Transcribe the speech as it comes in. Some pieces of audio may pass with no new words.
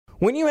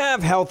When you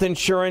have health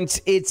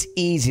insurance, it's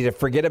easy to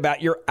forget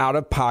about your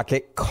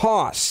out-of-pocket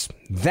costs.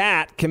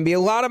 That can be a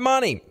lot of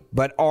money,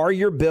 but are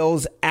your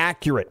bills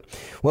accurate?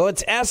 Well,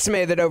 it's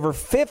estimated that over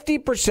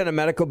 50% of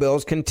medical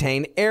bills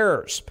contain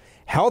errors.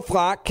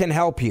 HealthLock can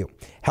help you.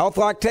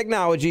 HealthLock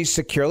technology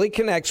securely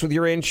connects with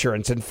your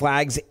insurance and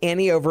flags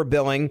any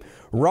overbilling,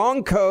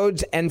 wrong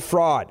codes, and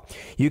fraud.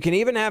 You can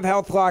even have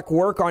HealthLock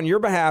work on your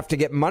behalf to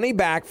get money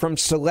back from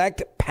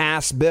select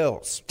past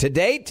bills. To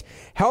date,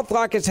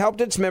 HealthLock has helped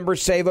its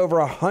members save over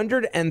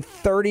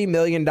 $130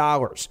 million.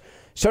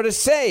 So to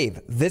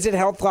save, visit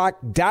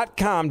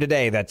healthlock.com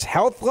today. That's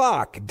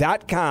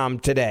healthlock.com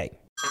today.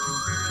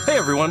 Hey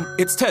everyone,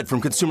 it's Ted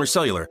from Consumer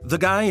Cellular, the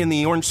guy in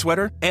the orange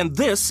sweater, and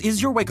this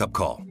is your wake-up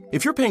call.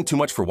 If you're paying too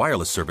much for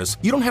wireless service,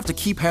 you don't have to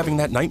keep having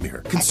that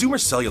nightmare. Consumer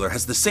Cellular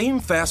has the same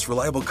fast,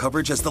 reliable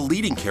coverage as the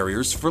leading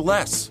carriers for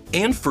less.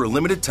 And for a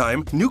limited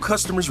time, new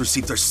customers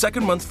receive their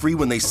second month free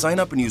when they sign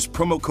up and use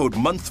promo code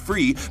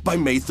MONTHFREE by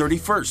May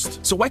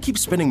 31st. So why keep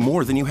spending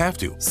more than you have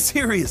to?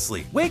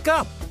 Seriously, wake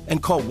up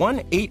and call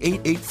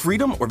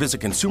 1-888-FREEDOM or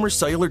visit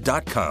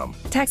consumercellular.com.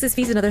 Taxes,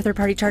 fees, and other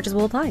third-party charges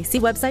will apply. See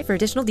website for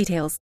additional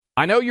details.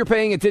 I know you're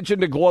paying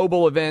attention to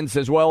global events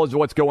as well as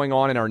what's going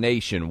on in our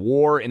nation.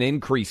 War and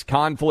increased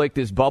conflict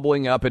is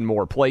bubbling up in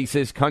more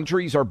places.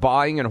 Countries are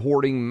buying and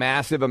hoarding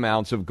massive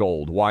amounts of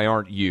gold. Why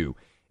aren't you?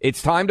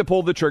 It's time to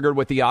pull the trigger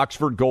with the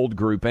Oxford Gold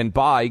Group and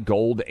buy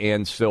gold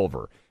and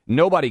silver.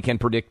 Nobody can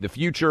predict the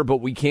future, but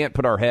we can't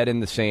put our head in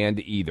the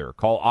sand either.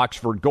 Call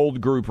Oxford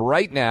Gold Group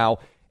right now,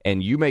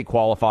 and you may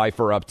qualify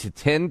for up to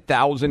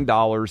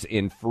 $10,000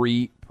 in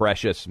free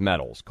precious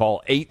metals.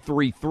 Call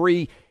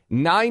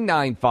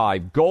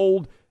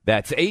 833-995-GOLD.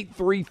 That's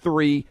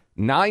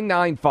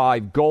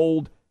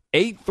 833-995-GOLD,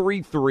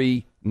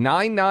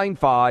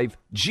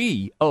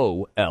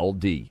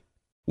 833-995-GOLD.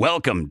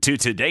 Welcome to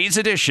today's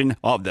edition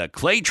of the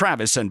Clay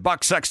Travis and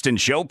Buck Sexton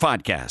Show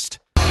podcast.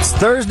 It's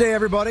Thursday,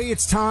 everybody.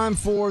 It's time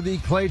for the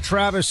Clay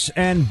Travis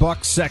and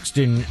Buck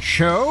Sexton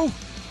Show.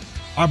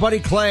 Our buddy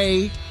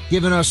Clay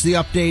giving us the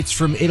updates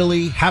from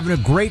Italy, having a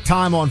great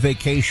time on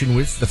vacation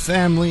with the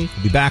family.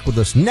 He'll be back with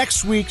us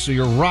next week, so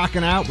you're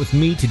rocking out with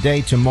me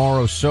today,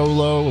 tomorrow,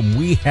 solo, and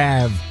we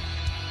have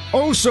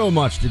so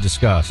much to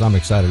discuss. I'm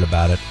excited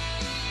about it.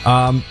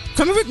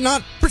 Some of it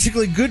not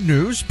particularly good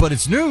news, but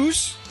it's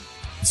news.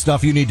 It's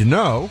stuff you need to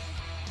know.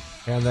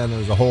 And then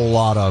there's a whole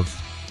lot of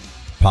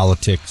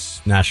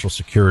politics, national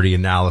security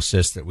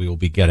analysis that we will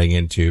be getting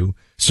into.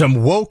 Some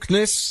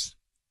wokeness.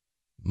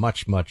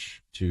 Much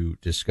to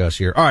discuss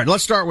here. All right,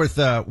 let's start with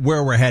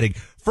where we're heading.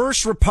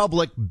 First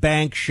Republic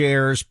Bank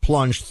shares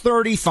plunged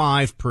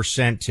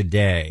 35%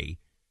 today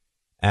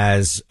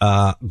as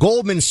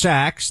Goldman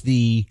Sachs,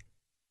 the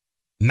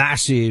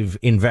massive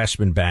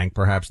investment bank,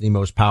 perhaps the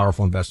most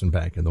powerful investment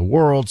bank in the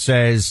world,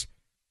 says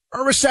a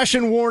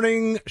recession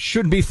warning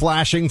should be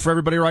flashing for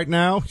everybody right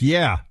now.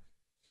 Yeah,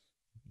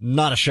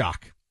 not a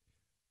shock.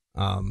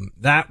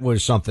 That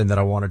was something that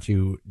I wanted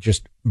to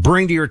just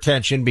bring to your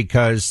attention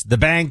because the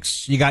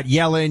banks, you got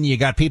Yellen, you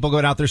got people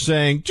going out there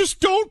saying, just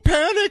don't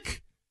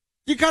panic.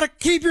 You got to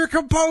keep your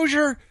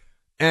composure.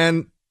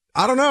 And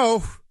I don't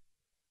know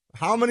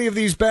how many of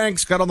these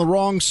banks got on the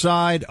wrong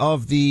side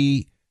of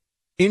the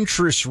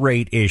interest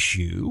rate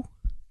issue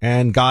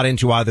and got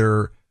into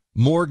either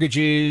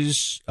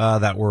mortgages,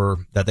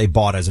 that they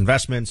bought as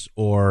investments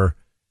or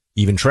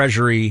even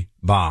treasury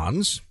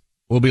bonds.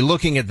 We'll be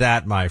looking at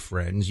that, my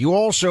friends. You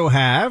also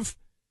have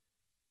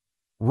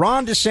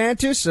Ron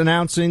DeSantis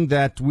announcing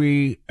that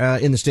we,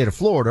 in the state of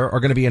Florida,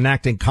 are going to be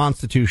enacting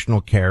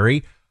constitutional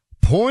carry.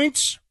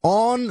 Points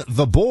on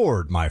the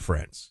board, my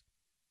friends.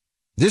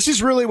 This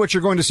is really what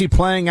you're going to see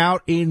playing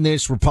out in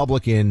this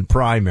Republican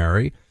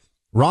primary.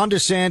 Ron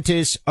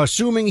DeSantis,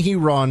 assuming he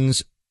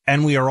runs,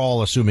 and we are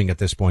all assuming at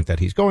this point that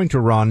he's going to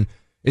run,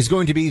 is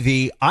going to be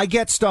the I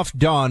get stuff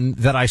done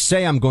that I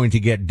say I'm going to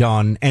get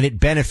done, and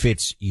it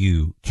benefits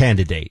you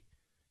candidate.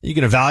 You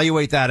can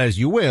evaluate that as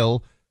you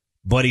will,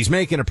 but he's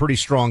making a pretty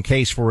strong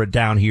case for it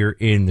down here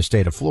in the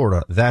state of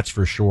Florida. That's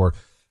for sure.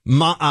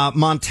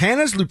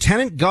 Montana's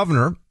lieutenant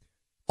governor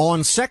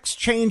on sex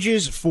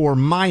changes for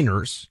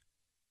minors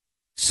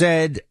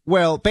said,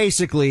 well,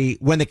 basically,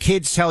 when the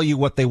kids tell you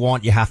what they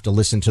want, you have to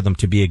listen to them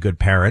to be a good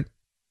parent.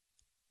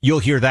 You'll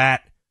hear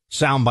that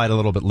soundbite a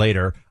little bit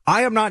later.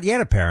 I am not yet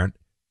a parent,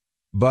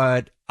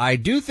 but I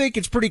do think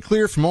it's pretty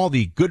clear from all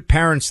the good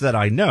parents that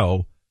I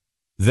know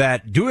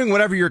that doing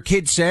whatever your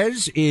kid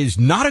says is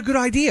not a good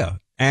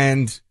idea.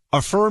 And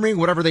affirming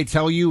whatever they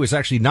tell you is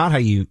actually not how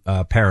you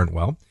parent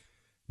well.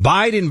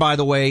 Biden, by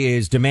the way,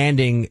 is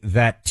demanding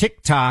that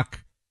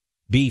TikTok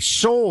be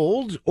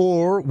sold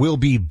or will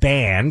be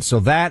banned. So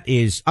that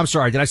is, I'm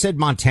sorry, did I say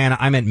Montana?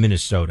 I meant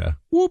Minnesota.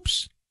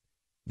 Whoops.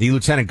 The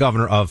lieutenant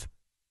governor of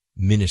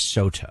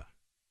Minnesota.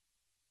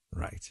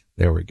 Right.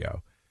 There we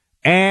go.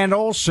 And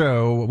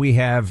also we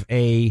have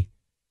a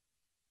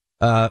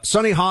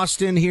Sunny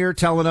Hostin here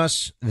telling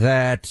us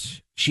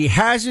that she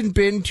hasn't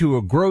been to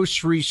a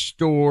grocery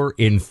store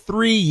in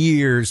 3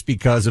 years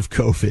because of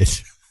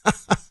COVID.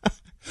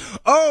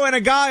 Oh, and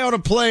a guy on a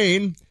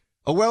plane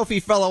A wealthy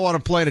fellow on a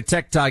plane, a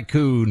tech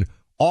tycoon,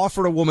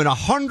 offered a woman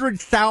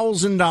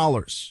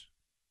 $100,000.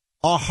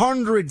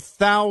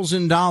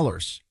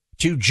 $100,000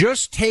 to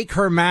just take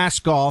her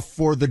mask off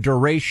for the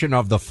duration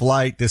of the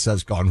flight. This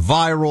has gone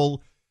viral.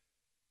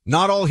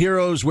 Not all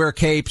heroes wear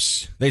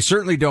capes. They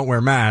certainly don't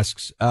wear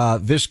masks.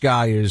 This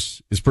guy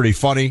is pretty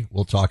funny.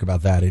 We'll talk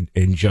about that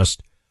in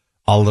just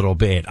a little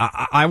bit.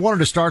 I wanted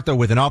to start though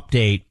with an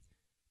update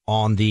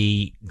on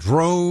the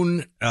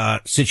drone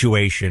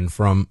situation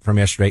from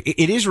yesterday.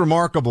 It is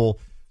remarkable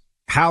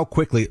how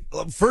quickly.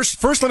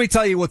 First, let me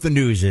tell you what the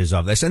news is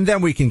of this, and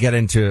then we can get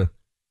into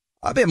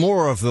a bit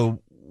more of the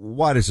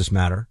why does this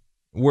matter?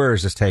 Where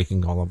is this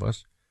taking all of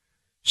us?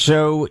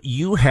 So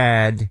you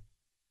had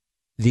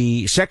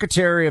the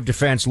Secretary of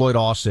Defense, Lloyd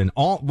Austin,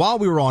 while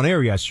we were on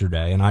air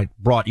yesterday, and I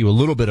brought you a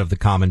little bit of the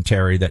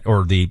commentary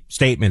or the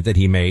statement that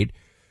he made.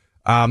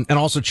 And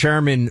also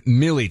Chairman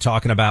Milley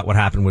talking about what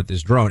happened with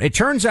this drone. It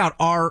turns out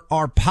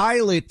our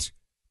pilot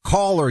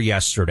caller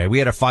yesterday, we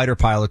had a fighter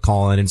pilot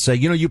call in and say,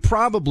 you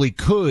probably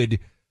could,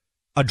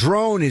 a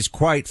drone is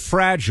quite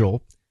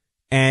fragile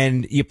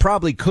and you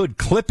probably could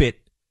clip it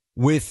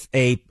with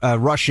a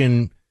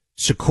Russian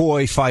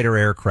Sukhoi fighter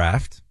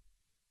aircraft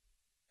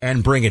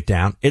and bring it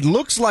down. It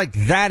looks like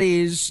that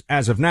is,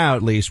 as of now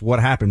at least, what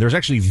happened. There's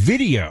actually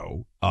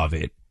video of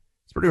it.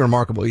 It's pretty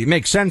remarkable. It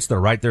makes sense though,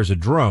 right? There's a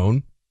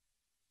drone.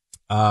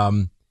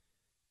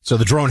 So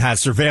the drone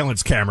has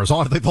surveillance cameras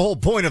on it. The whole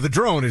point of the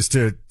drone is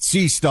to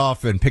see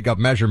stuff and pick up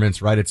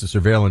measurements, right? It's a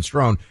surveillance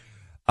drone.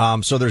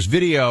 So there's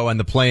video and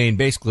the plane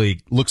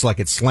basically looks like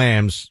it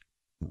slams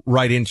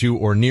right into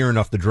or near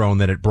enough the drone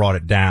that it brought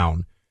it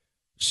down.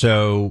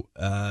 So,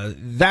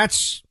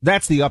 that's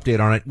the update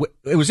on it.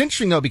 It was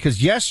interesting though,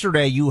 because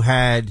yesterday you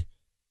had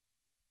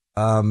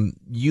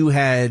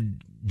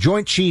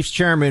Joint Chiefs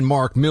Chairman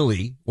Mark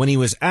Milley, when he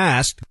was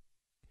asked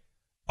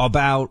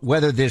about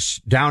whether this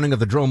downing of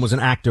the drone was an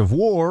act of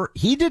war,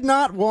 he did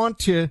not want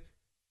to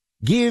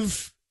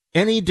give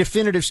any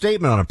definitive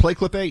statement on it. Play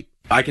clip 8.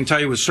 I can tell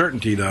you with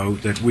certainty, though,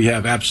 that we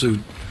have absolute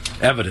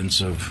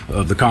evidence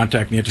of the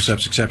contact, the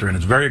intercepts, et cetera, and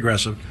it's very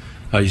aggressive.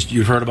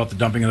 You've heard about the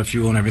dumping of the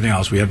fuel and everything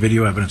else. We have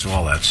video evidence of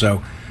all that.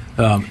 So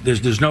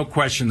there's no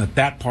question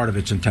that part of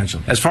it's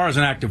intentional. As far as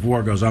an act of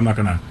war goes, I'm not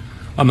going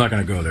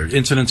to go there.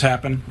 Incidents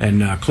happen,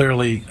 and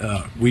clearly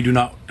we do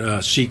not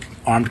seek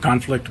armed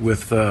conflict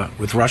with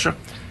Russia.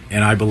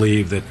 And I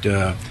believe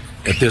that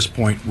at this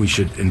point we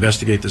should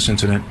investigate this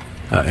incident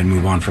and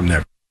move on from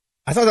there.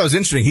 I thought that was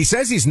interesting. He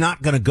says he's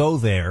not going to go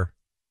there,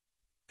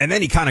 and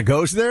then he kind of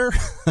goes there.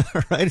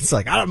 Right? It's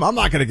like I'm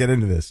not going to get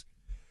into this.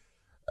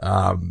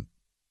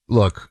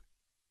 Look,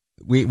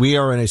 we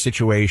are in a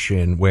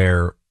situation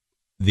where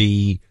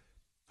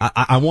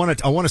I want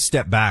to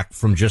step back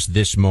from just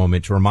this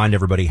moment to remind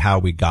everybody how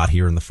we got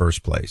here in the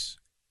first place.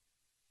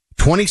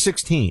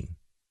 2016,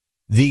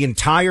 the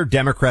entire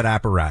Democrat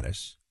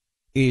apparatus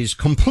is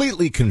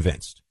completely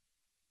convinced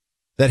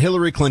that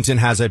Hillary Clinton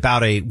has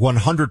about a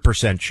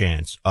 100%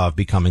 chance of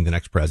becoming the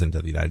next president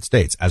of the United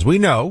States. As we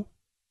know,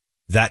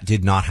 that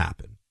did not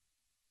happen.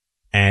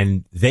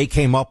 And they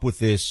came up with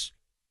this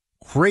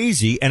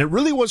crazy, and it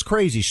really was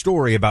crazy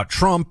story about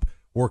Trump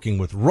working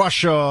with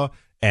Russia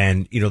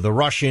and, the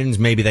Russians,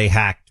 maybe they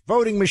hacked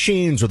voting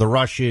machines, or the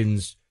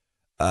Russians,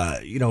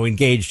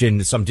 engaged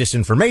in some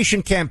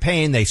disinformation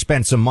campaign. They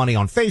spent some money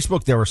on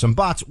Facebook. There were some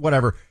bots,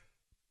 whatever,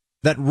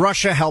 that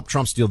Russia helped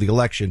Trump steal the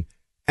election.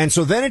 And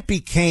so then it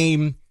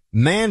became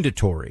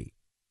mandatory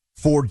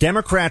for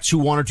Democrats who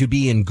wanted to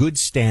be in good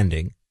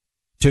standing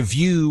to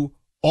view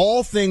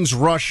all things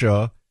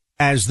Russia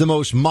as the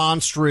most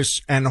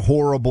monstrous and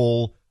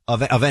horrible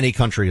of any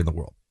country in the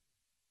world.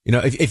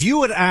 If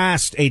you had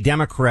asked a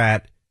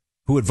Democrat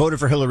who had voted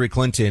for Hillary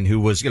Clinton, who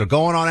was,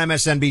 going on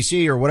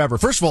MSNBC or whatever,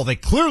 first of all, they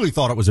clearly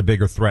thought it was a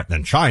bigger threat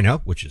than China,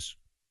 which is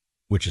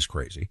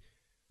crazy.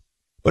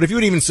 But if you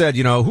had even said,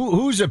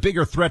 who's a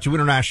bigger threat to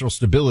international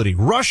stability,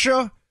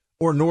 Russia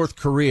or North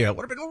Korea? It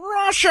would have been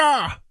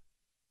Russia.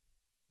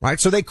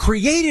 Right? So they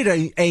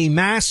created a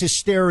mass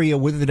hysteria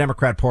within the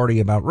Democrat Party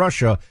about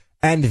Russia,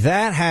 and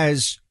that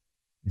has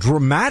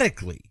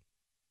dramatically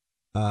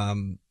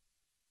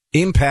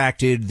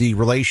impacted the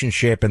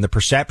relationship and the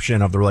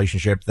perception of the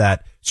relationship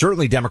that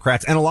certainly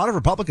Democrats and a lot of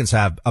Republicans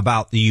have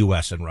about the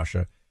U.S. and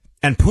Russia,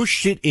 and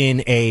pushed it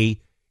in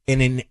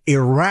an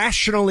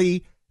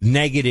irrationally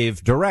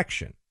negative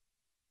direction.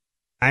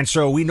 And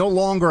so we no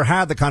longer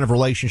have the kind of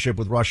relationship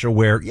with Russia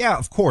where, yeah,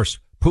 of course,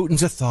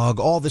 Putin's a thug.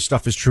 All this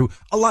stuff is true.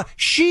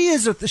 She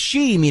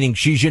meaning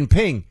Xi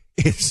Jinping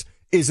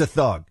is a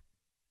thug.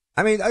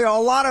 I mean, a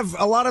lot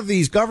of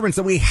these governments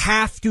that we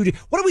have to do.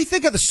 What do we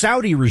think of the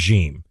Saudi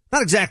regime?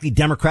 Not exactly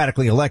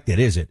democratically elected,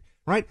 is it?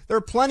 Right? There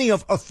are plenty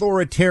of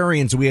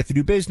authoritarians that we have to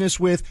do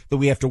business with, that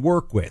we have to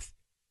work with.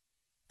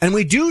 And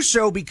we do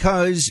so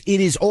because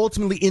it is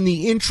ultimately in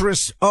the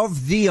interests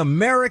of the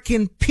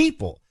American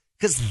people,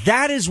 because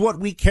that is what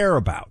we care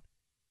about.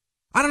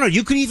 I don't know.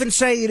 You could even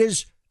say it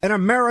is an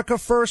America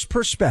First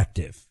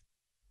perspective.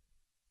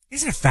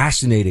 Isn't it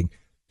fascinating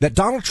that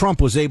Donald Trump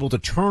was able to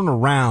turn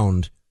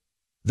around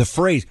the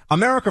phrase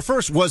America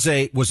First was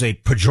a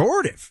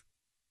pejorative.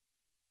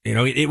 You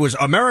know, it was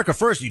America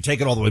First. You take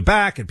it all the way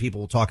back and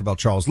people will talk about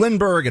Charles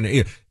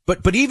Lindbergh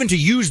but even to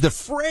use the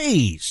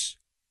phrase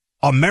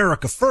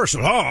America First,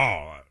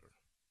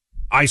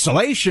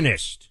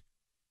 isolationist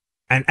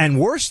and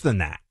worse than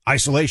that,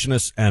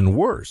 isolationist and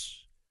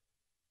worse.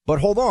 But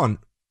hold on.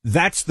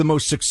 That's the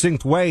most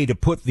succinct way to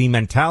put the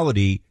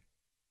mentality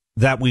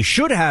that we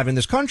should have in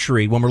this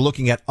country when we're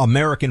looking at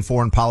American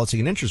foreign policy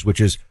and interests, which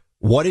is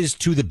what is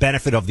to the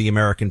benefit of the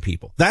American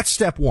people. That's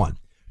step one.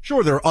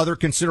 Sure, there are other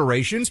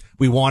considerations.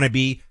 We want to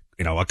be,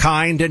 a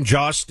kind and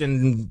just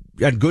and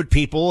good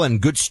people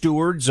and good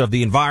stewards of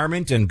the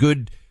environment and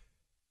good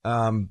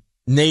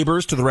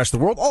neighbors to the rest of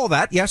the world. All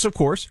that, yes, of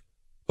course.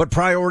 But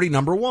priority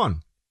number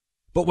one.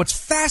 But what's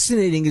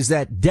fascinating is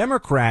that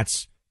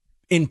Democrats,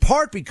 in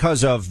part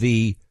because of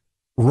the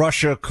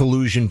Russia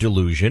collusion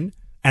delusion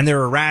and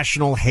their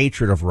irrational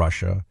hatred of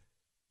Russia,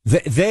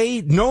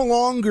 they no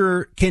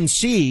longer can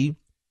see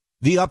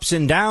the ups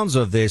and downs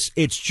of this.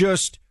 It's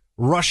just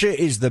Russia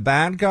is the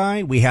bad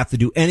guy. We have to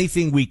do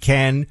anything we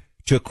can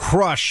to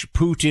crush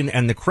Putin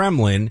and the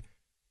Kremlin.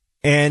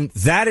 And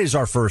that is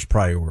our first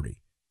priority.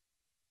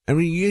 And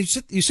when you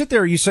sit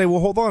there, you say,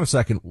 well, hold on a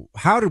second.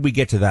 How did we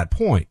get to that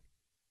point?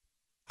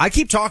 I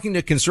keep talking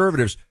to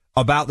conservatives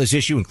about this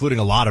issue, including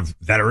a lot of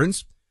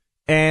veterans.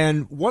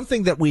 And one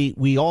thing that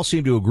we all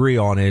seem to agree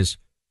on is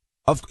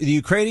of the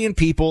Ukrainian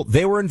people,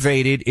 they were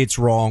invaded. It's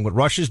wrong. What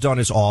Russia's done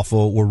is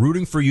awful. We're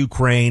rooting for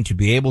Ukraine to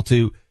be able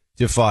to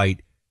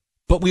fight.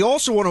 But we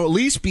also want to at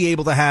least be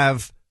able to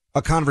have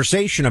a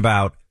conversation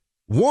about,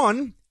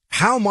 one,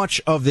 how much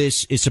of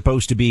this is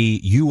supposed to be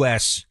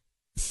U.S.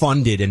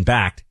 funded and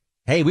backed.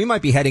 Hey, we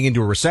might be heading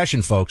into a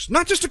recession, folks.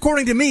 Not just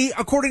according to me,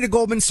 according to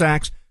Goldman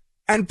Sachs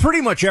and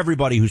pretty much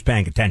everybody who's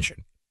paying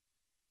attention.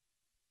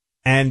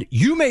 And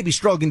you may be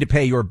struggling to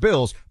pay your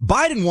bills.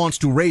 Biden wants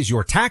to raise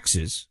your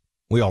taxes.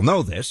 We all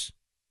know this.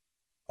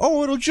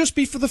 Oh, it'll just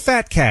be for the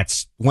fat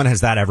cats. When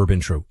has that ever been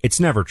true? It's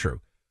never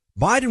true.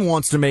 Biden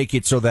wants to make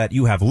it so that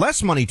you have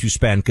less money to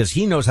spend because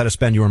he knows how to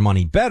spend your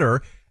money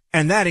better.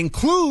 And that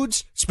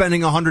includes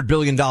spending $100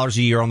 billion a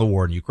year on the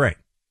war in Ukraine.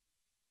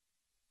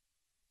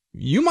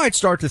 You might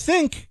start to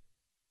think,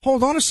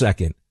 hold on a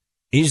second.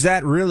 Is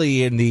that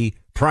really in the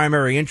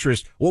primary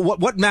interest? Well,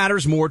 what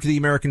matters more to the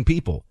American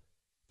people?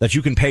 That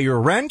you can pay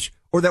your rent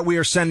or that we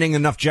are sending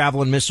enough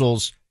Javelin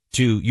missiles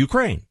to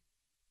Ukraine?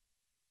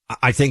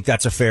 I think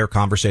that's a fair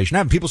conversation. I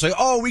have people say,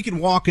 oh, we can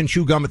walk and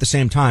chew gum at the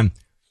same time.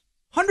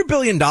 $100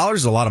 billion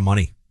is a lot of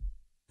money,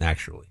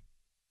 actually.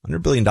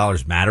 $100 billion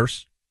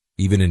matters,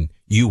 even in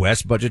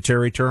U.S.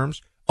 budgetary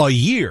terms. A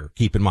year,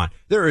 keep in mind.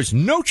 There is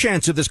no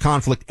chance of this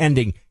conflict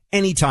ending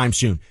anytime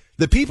soon.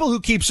 The people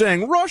who keep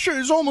saying Russia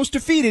is almost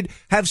defeated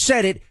have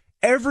said it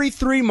every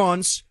 3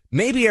 months,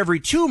 maybe every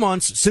 2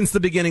 months since the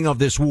beginning of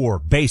this war,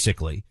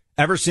 basically.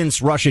 Ever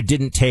since Russia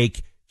didn't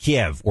take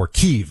Kiev, or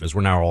Kyiv, as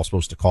we're now all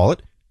supposed to call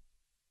it.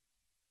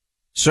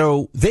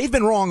 So they've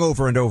been wrong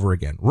over and over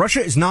again.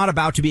 Russia is not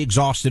about to be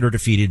exhausted or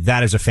defeated.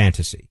 That is a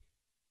fantasy.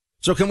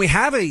 So can we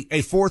have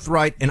a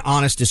forthright and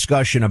honest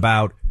discussion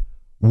about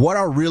what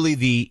are really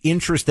the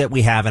interests that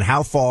we have and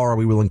how far are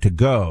we willing to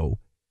go?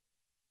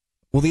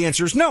 Well, the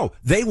answer is no.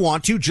 They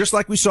want to, just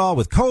like we saw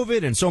with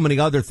COVID and so many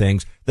other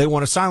things, they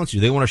want to silence you.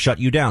 They want to shut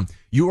you down.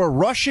 You're a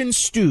Russian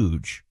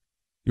stooge.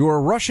 You're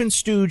a Russian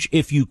stooge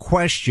if you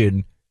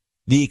question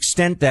the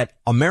extent that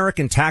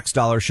American tax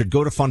dollars should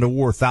go to fund a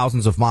war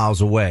thousands of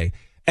miles away.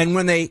 And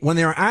when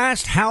they're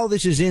asked how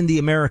this is in the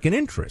American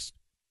interest,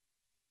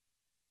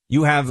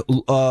 you have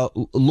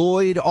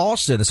Lloyd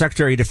Austin, the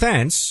Secretary of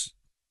Defense,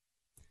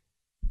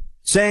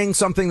 saying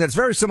something that's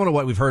very similar to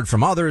what we've heard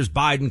from others,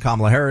 Biden,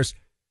 Kamala Harris.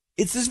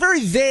 It's this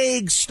very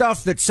vague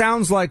stuff that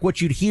sounds like what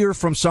you'd hear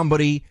from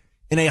somebody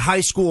in a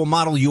high school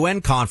model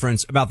UN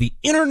conference about the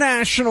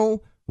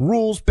international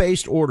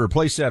rules-based order.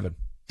 Play 7.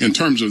 In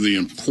terms of the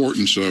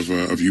importance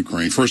of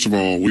Ukraine, first of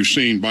all, we've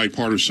seen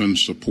bipartisan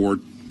support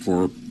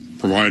for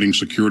providing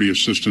security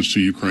assistance to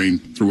Ukraine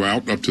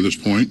throughout up to this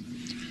point.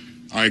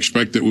 I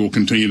expect that we will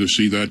continue to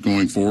see that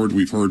going forward.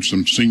 We've heard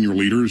some senior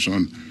leaders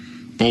on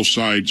both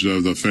sides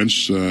of the fence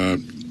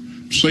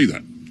say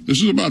that.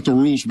 This is about the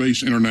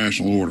rules-based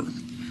international order.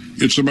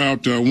 It's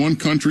about one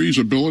country's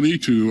ability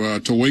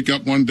to wake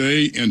up one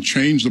day and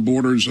change the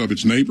borders of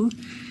its neighbor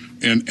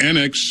and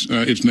annex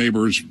its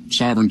neighbor's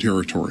sovereign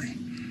territory.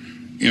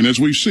 And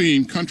as we've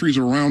seen, countries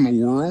around the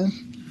world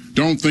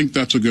don't think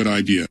that's a good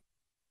idea.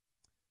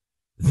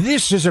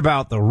 This is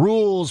about the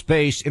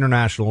rules-based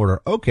international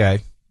order. Okay.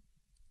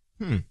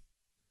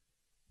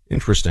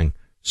 Interesting.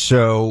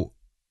 So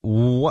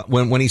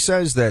when he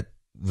says that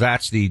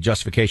that's the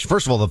justification,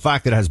 first of all, the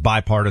fact that it has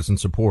bipartisan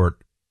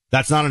support,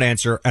 that's not an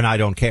answer, and I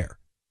don't care.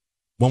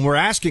 When we're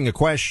asking a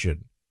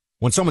question,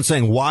 when someone's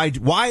saying, why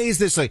is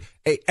this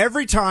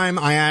every time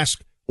I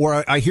ask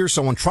or I hear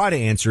someone try to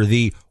answer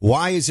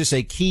why is this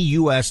a key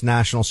U.S.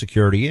 national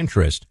security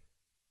interest?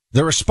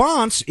 The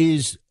response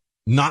is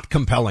not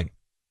compelling.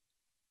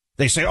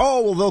 They say,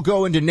 oh, well, they'll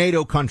go into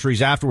NATO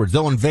countries afterwards.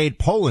 They'll invade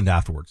Poland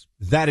afterwards.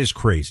 That is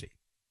crazy.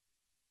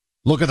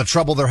 Look at the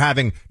trouble they're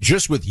having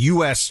just with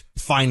U.S.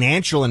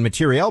 financial and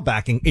materiel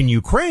backing in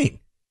Ukraine.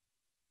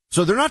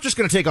 So they're not just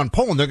going to take on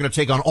Poland. They're going to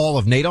take on all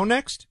of NATO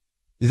next.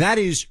 That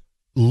is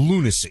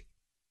lunacy.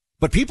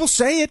 But people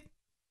say it.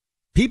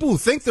 People who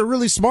think they're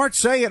really smart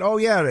say it. Oh,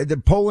 yeah,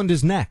 Poland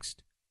is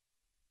next.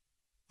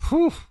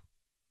 Whew.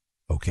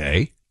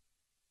 Okay.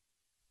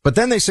 But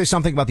then they say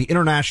something about the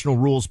international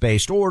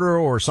rules-based order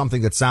or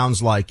something that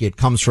sounds like it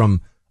comes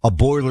from a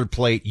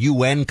boilerplate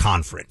UN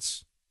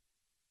conference.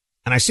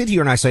 And I sit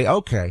here and I say,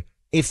 okay,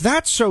 if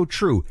that's so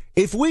true,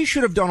 if we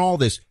should have done all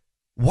this,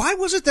 why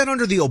was it that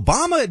under the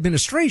Obama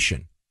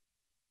administration,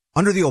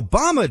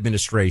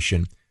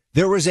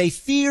 there was a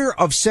fear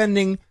of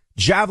sending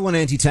Javelin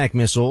anti-tank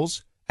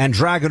missiles and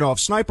Dragunov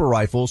sniper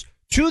rifles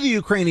to the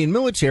Ukrainian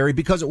military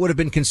because it would have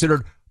been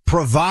considered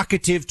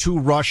provocative to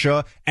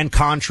Russia and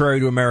contrary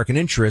to American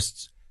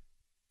interests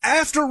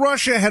after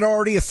Russia had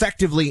already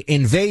effectively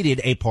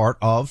invaded a part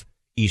of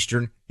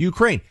eastern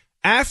Ukraine,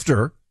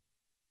 after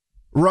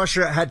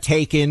Russia had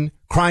taken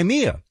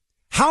Crimea.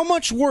 How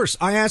much worse,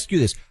 I ask you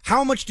this,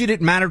 how much did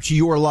it matter to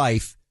your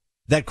life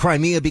that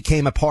Crimea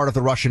became a part of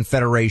the Russian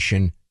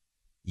Federation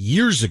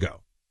years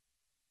ago?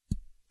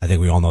 I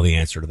think we all know the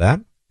answer to that.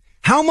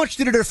 How much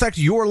did it affect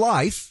your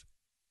life,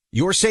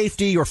 your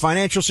safety, your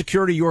financial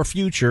security, your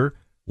future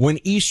when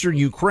eastern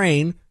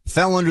Ukraine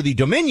fell under the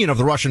dominion of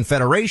the Russian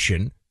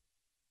Federation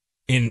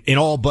in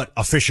all but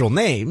official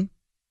name,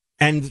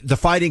 and the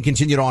fighting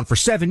continued on for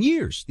 7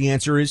 years? The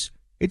answer is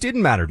it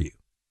didn't matter to you.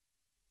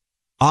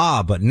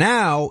 But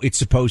now it's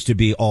supposed to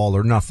be all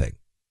or nothing.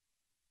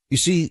 You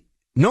see,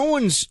 no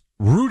one's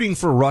rooting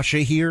for Russia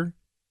here.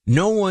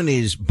 No one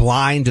is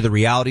blind to the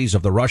realities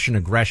of the Russian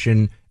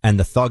aggression and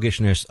the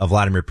thuggishness of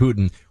Vladimir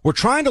Putin. We're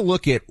trying to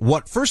look at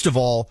what, first of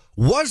all,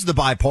 was the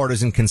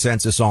bipartisan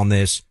consensus on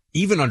this,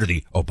 even under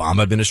the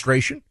Obama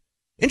administration.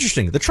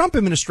 Interesting. The Trump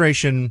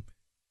administration,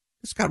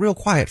 it's got real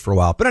quiet for a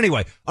while. But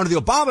anyway, under the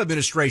Obama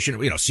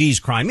administration, seize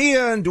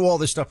Crimea and do all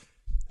this stuff.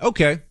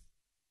 Okay.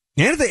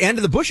 And at the end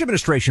of the Bush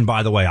administration,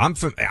 by the way,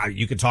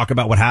 you can talk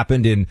about what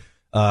happened in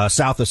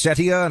South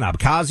Ossetia and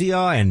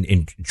Abkhazia and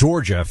in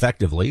Georgia,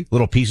 effectively.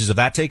 Little pieces of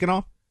that taken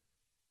off.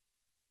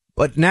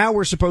 But now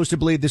we're supposed to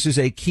believe this is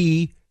a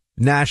key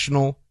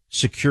national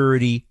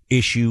security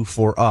issue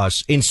for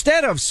us.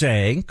 Instead of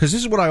saying, because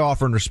this is what I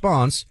offer in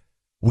response,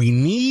 we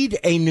need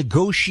a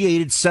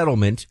negotiated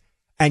settlement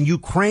and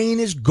Ukraine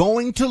is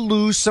going to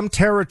lose some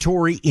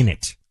territory in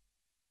it.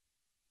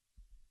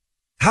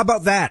 How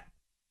about that?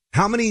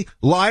 How many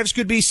lives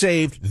could be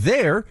saved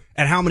there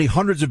and how many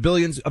hundreds of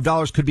billions of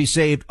dollars could be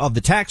saved of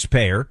the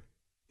taxpayer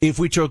if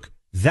we took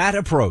that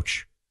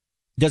approach?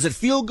 Does it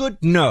feel good?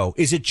 No.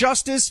 Is it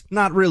justice?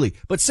 Not really.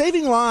 But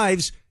saving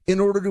lives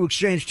in order to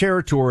exchange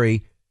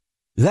territory,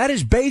 that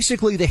is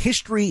basically the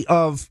history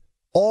of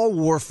all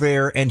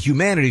warfare and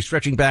humanity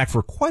stretching back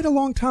for quite a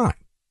long time.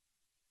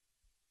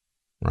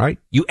 Right?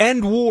 You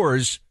end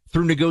wars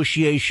through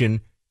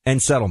negotiation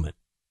and settlement.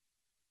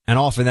 And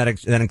often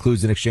that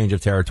includes an exchange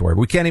of territory.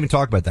 We can't even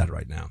talk about that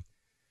right now.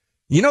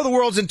 The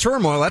world's in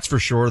turmoil, that's for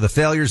sure. The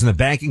failures in the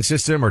banking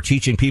system are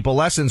teaching people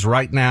lessons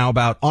right now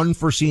about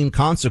unforeseen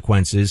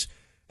consequences.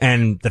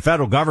 And the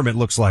federal government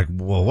looks like,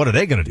 well, what are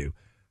they going to do?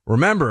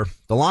 Remember,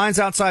 the lines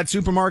outside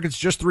supermarkets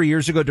just 3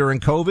 years ago during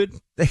COVID,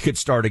 they could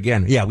start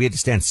again. Yeah, we had to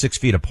stand 6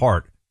 feet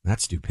apart.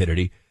 That's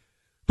stupidity.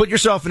 Put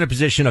yourself in a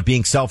position of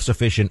being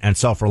self-sufficient and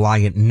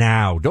self-reliant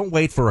now. Don't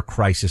wait for a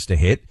crisis to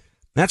hit.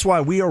 That's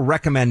why we are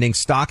recommending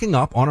stocking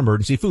up on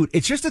emergency food.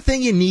 It's just a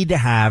thing you need to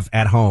have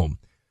at home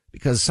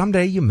because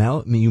someday you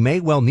may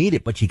well need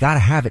it, but you got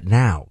to have it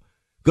now.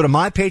 Go to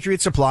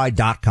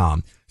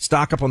mypatriotsupply.com.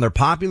 Stock up on their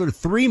popular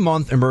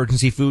 3-month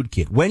emergency food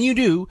kit. When you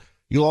do,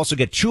 you'll also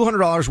get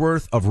 $200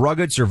 worth of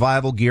rugged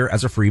survival gear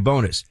as a free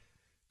bonus.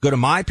 Go to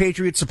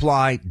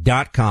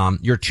mypatriotsupply.com.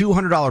 Your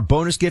 $200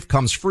 bonus gift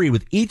comes free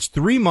with each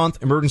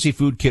 3-month emergency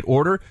food kit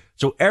order,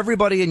 so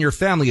everybody in your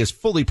family is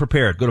fully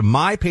prepared. Go to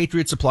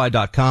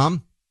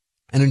mypatriotsupply.com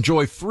and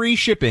enjoy free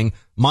shipping.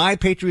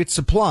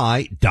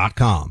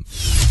 mypatriotsupply.com.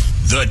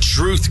 The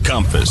Truth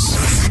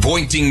Compass,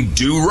 pointing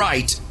due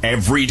right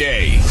every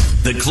day.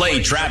 The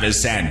Clay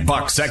Travis and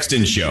Buck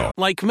Sexton Show.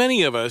 Like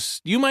many of us,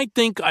 you might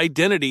think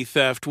identity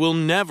theft will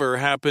never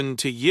happen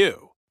to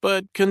you.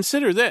 But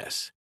consider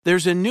this.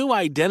 There's a new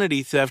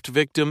identity theft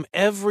victim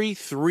every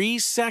 3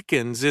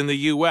 seconds in the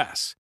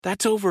U.S.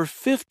 That's over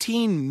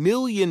 15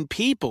 million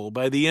people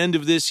by the end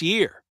of this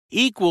year,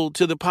 equal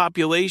to the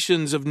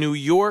populations of New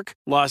York,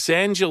 Los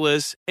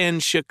Angeles,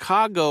 and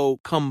Chicago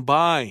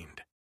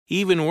combined.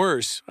 Even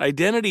worse,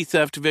 identity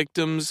theft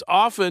victims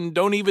often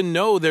don't even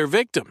know they're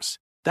victims.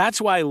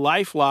 That's why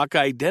LifeLock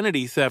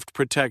Identity Theft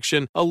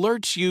Protection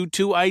alerts you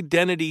to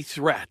identity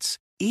threats,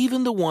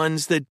 even the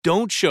ones that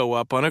don't show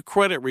up on a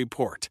credit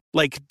report,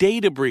 like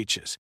data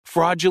breaches,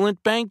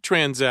 fraudulent bank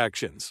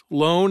transactions,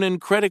 loan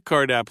and credit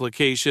card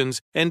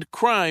applications, and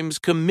crimes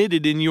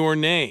committed in your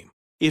name.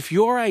 If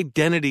your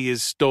identity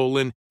is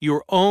stolen,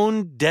 your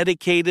own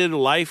dedicated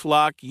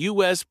LifeLock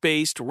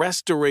U.S.-based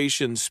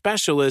restoration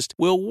specialist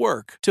will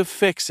work to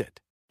fix it.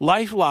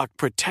 LifeLock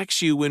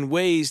protects you in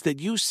ways that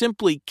you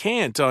simply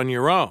can't on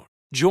your own.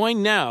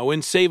 Join now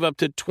and save up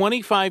to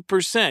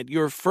 25%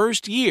 your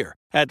first year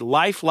at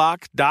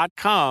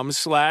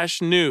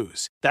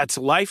LifeLock.com/news. That's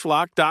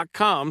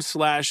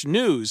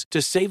LifeLock.com/news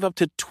to save up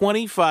to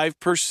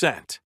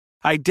 25%.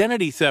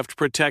 Identity theft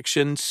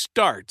protection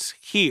starts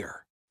here.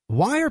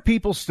 Why are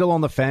people still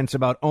on the fence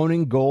about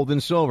owning gold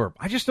and silver?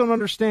 I just don't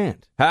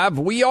understand. Have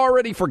we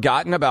already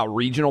forgotten about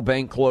regional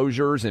bank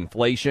closures,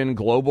 inflation,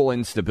 global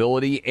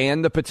instability,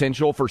 and the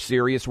potential for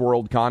serious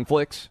world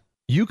conflicts?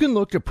 You can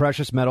look to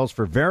precious metals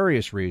for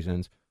various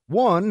reasons.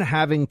 1,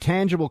 having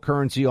tangible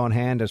currency on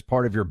hand as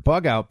part of your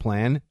bug-out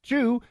plan.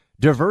 2,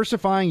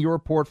 diversifying your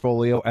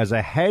portfolio as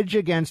a hedge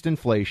against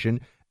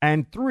inflation.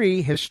 And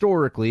 3,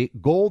 historically,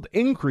 gold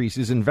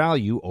increases in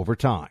value over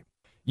time.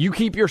 You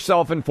keep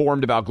yourself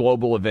informed about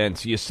global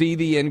events. You see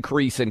the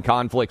increase in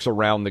conflicts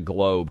around the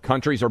globe.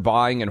 Countries are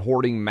buying and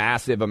hoarding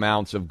massive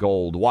amounts of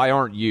gold. Why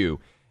aren't you?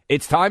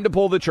 It's time to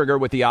pull the trigger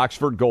with the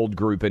Oxford Gold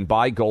Group and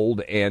buy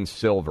gold and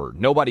silver.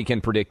 Nobody can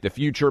predict the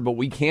future, but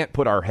we can't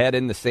put our head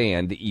in the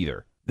sand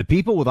either. The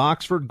people with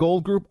Oxford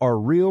Gold Group are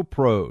real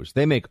pros.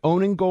 They make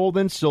owning gold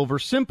and silver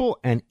simple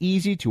and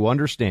easy to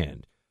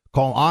understand.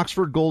 Call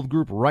Oxford Gold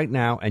Group right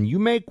now, and you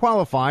may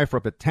qualify for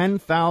up to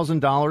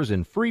 $10,000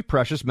 in free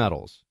precious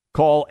metals.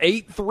 Call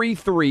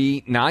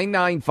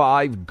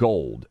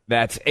 833-995-GOLD.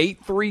 That's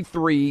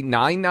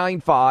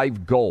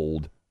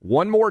 833-995-GOLD.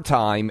 One more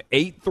time,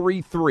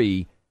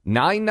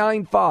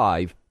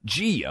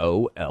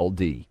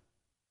 833-995-GOLD.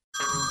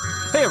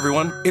 Hey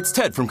everyone, it's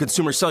Ted from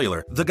Consumer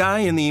Cellular, the guy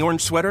in the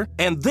orange sweater,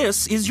 and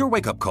this is your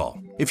wake-up call.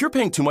 If you're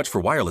paying too much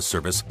for wireless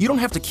service, you don't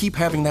have to keep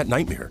having that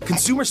nightmare.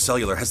 Consumer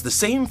Cellular has the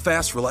same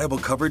fast, reliable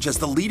coverage as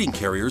the leading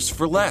carriers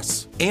for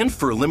less. And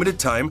for a limited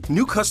time,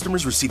 new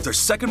customers receive their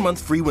second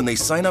month free when they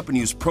sign up and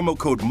use promo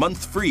code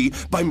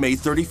MONTHFREE by May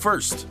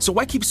 31st. So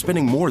why keep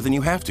spending more than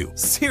you have to?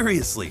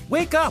 Seriously,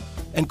 wake up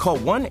and call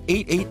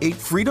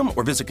 1-888-FREEDOM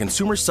or visit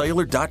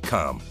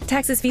consumercellular.com.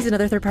 Taxes, fees, and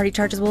other third-party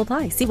charges will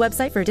apply. See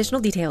website for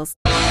additional details.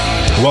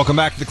 Welcome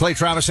back to the Clay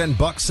Travis and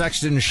Buck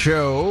Sexton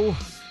Show.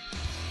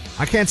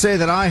 I can't say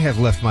that I have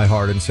left my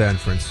heart in San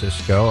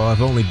Francisco.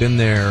 I've only been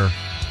there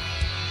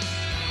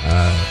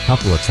a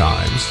couple of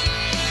times.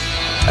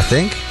 I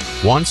think.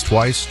 Once,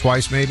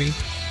 twice maybe.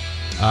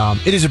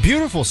 It is a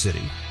beautiful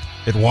city.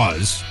 It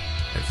was.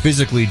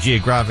 Physically,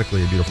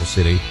 geographically, a beautiful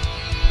city.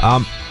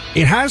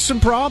 It has some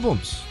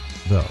problems,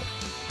 though.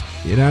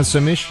 It has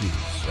some issues.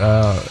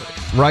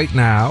 Right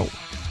now,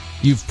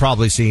 you've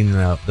probably seen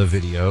the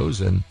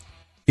videos, and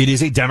it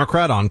is a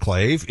Democrat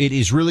enclave. It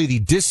is really the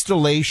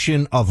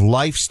distillation of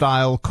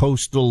lifestyle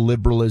coastal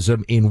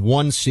liberalism in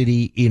one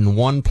city, in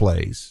one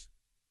place.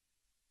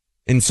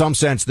 In some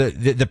sense,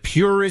 the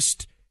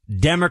purest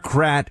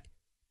Democrat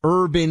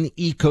urban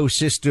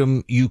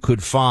ecosystem you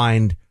could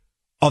find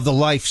of the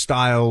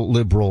lifestyle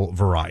liberal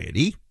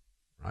variety.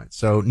 Right.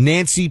 So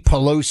Nancy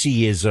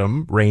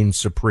Pelosiism reigns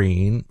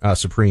supreme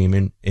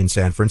in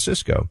San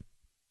Francisco.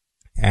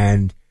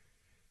 And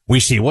we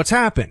see what's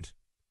happened.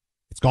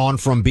 It's gone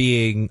from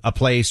being a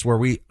place where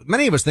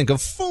many of us think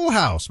of Full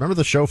House. Remember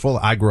the show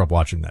I grew up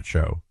watching that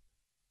show.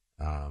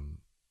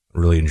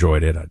 Really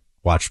enjoyed it. I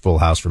watched Full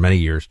House for many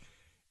years.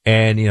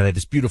 And, they had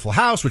this beautiful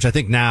house, which I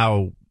think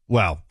now,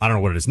 well, I don't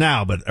know what it is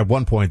now, but at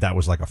one point that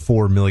was like a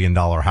 $4 million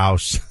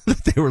house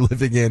that they were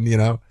living in,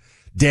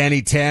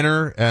 Danny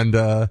Tanner and,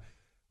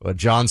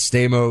 John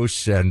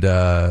Stamos and,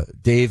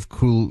 Dave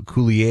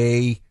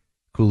Coulier,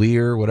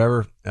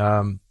 whatever.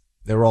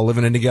 They were all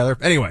living in together.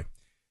 Anyway.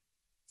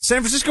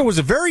 San Francisco was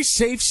a very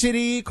safe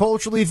city,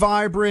 culturally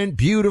vibrant,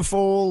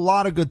 beautiful, a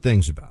lot of good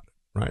things about it,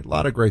 right? A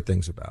lot of great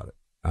things about it.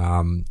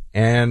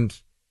 And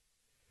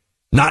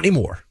not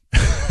anymore,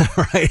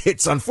 right?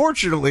 It's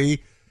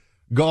unfortunately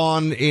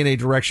gone in a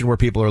direction where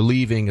people are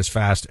leaving as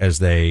fast as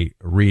they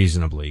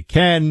reasonably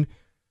can.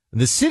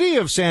 The city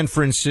of San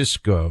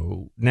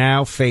Francisco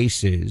now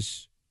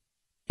faces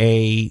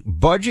a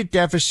budget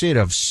deficit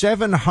of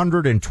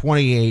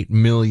 $728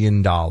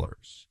 million.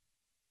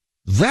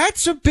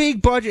 That's a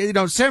big budget.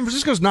 San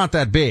Francisco's not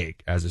that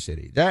big as a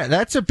city.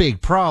 That's a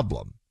big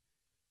problem.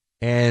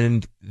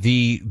 And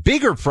the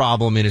bigger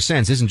problem, in a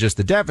sense, isn't just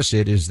the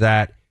deficit, is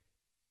that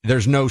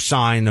there's no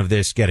sign of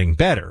this getting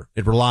better.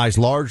 It relies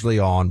largely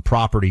on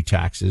property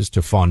taxes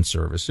to fund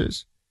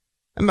services.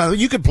 And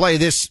you could play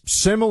this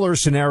similar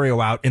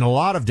scenario out in a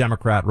lot of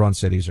Democrat-run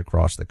cities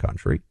across the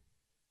country.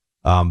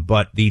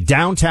 But the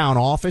downtown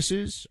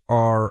offices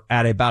are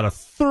at about a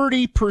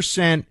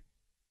 30%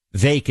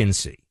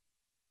 vacancy.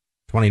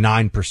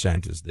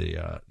 29% is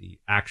the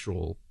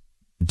actual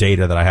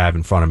data that I have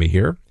in front of me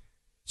here.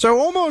 So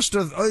almost,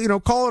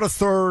 call it a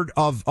third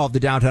of the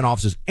downtown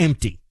offices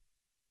empty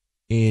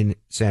in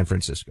San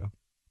Francisco.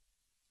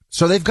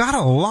 So they've got a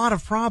lot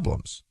of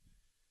problems.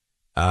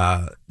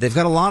 They've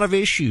got a lot of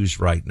issues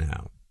right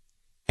now.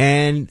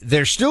 And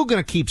they're still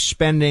going to keep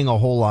spending a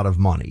whole lot of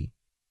money.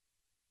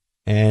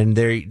 And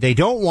they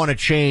don't want to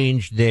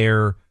change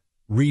their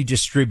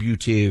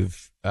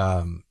redistributive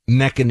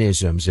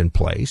mechanisms in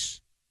place.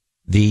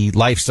 the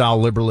lifestyle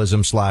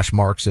liberalism /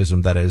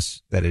 Marxism that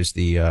is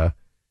the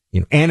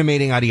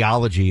animating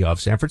ideology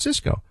of San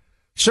Francisco.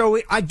 So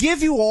I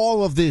give you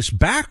all of this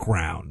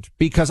background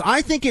because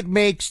I think it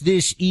makes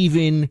this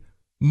even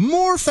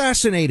more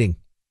fascinating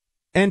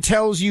and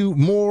tells you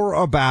more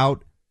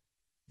about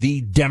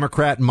the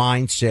Democrat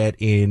mindset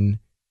in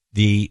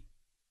the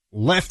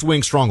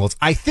left-wing strongholds.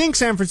 I think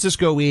San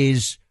Francisco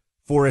is,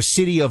 for a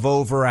city of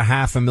over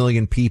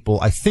 500,000 people,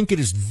 I think it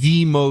is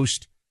the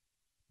most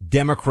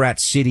Democrat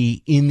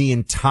city in the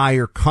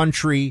entire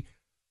country,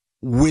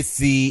 with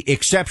the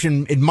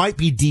exception, it might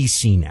be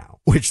D.C. now,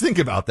 which, think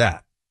about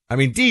that. I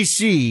mean,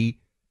 D.C.,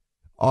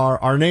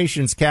 our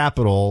nation's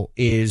capital,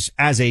 is,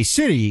 as a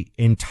city,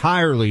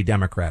 entirely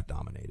Democrat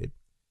dominated,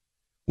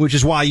 which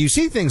is why you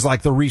see things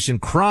like the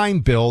recent crime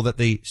bill that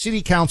the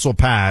city council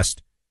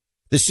passed.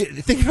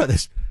 Think about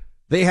this.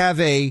 They have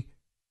a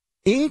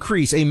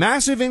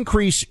massive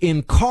increase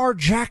in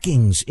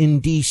carjackings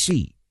in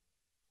D.C.,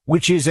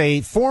 which is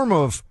a form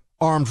of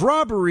armed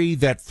robbery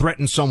that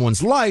threatens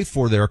someone's life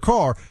or their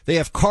car. They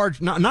have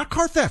not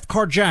car theft,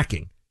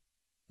 carjacking.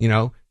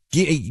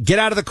 Get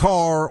out of the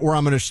car or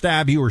I'm going to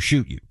stab you or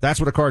shoot you. That's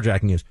what a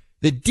carjacking is.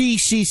 The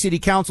D.C. City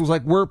Council is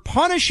like, we're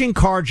punishing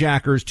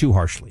carjackers too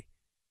harshly.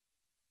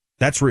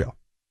 That's real.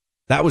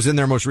 That was in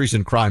their most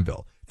recent crime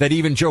bill that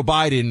even Joe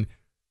Biden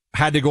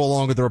had to go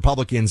along with the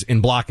Republicans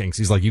in blocking. So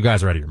he's like, you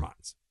guys are out of your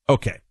minds.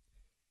 Okay.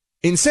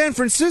 In San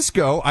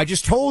Francisco, I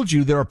just told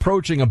you they're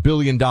approaching $1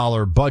 billion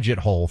budget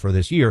hole for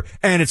this year.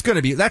 And it's going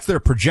to be, that's their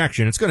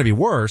projection. It's going to be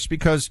worse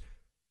because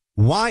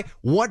why?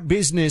 What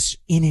business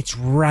in its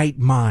right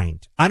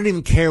mind, I don't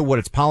even care what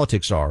its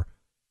politics are,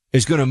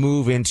 is going to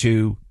move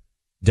into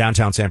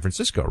downtown San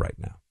Francisco right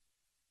now?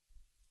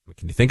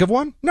 Can you think of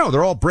one? No,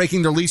 they're all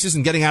breaking their leases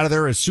and getting out of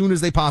there as soon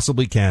as they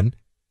possibly can.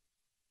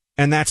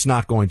 And that's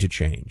not going to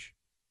change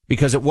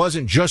because it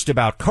wasn't just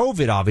about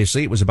COVID,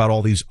 obviously. It was about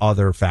all these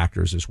other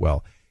factors as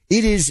well.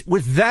 It is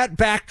with that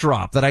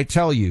backdrop that I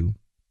tell you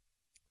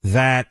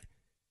that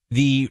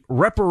the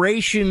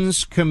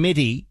reparations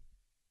committee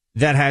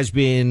that has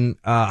been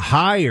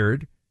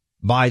hired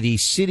by the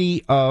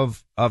city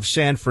of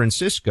San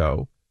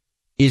Francisco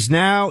is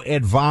now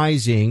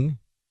advising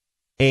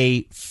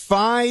a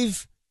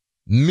 $5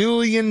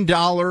 million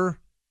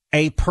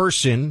a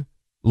person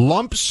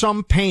lump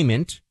sum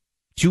payment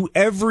to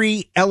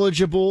every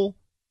eligible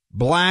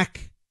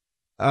black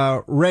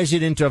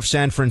resident of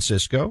San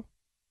Francisco,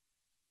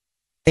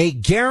 a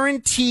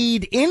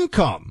guaranteed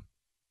income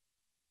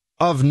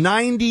of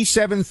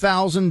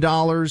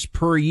 $97,000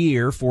 per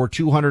year for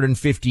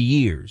 250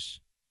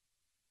 years,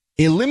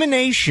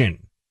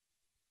 elimination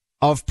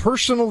of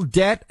personal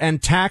debt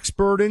and tax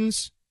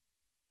burdens,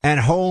 and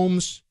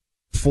homes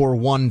for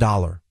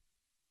 $1.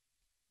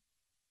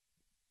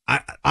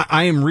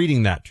 I am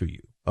reading that to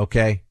you.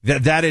 Okay.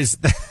 That is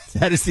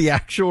the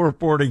actual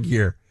reporting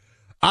here.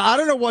 I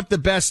don't know what the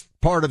best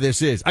part of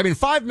this is. I mean,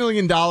 $5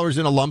 million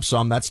in a lump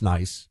sum. That's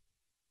nice.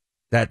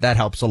 That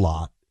helps a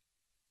lot.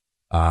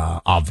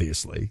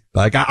 Obviously,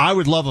 like I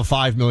would love a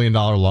 $5 million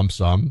lump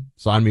sum.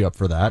 Sign me up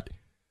for that.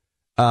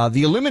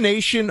 The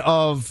elimination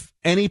of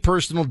any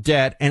personal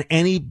debt and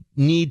any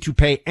need to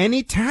pay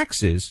any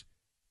taxes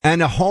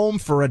and a home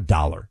for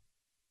 $1.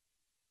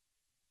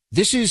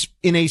 This is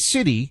in a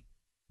city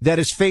that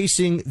is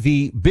facing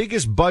the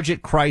biggest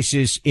budget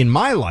crisis in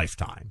my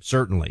lifetime,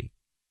 certainly.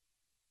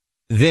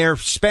 They're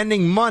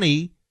spending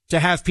money to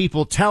have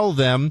people tell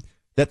them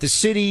that the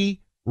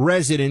city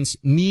residents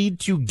need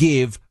to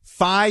give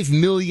 $5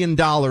 million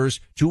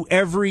to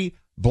every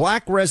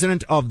black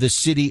resident of the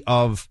city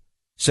of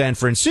San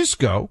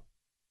Francisco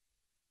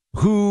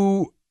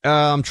who,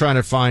 I'm trying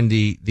to find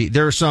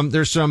there's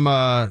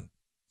some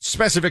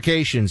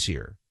specifications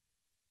here.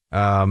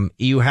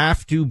 You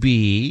have to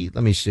be,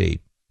 let me see.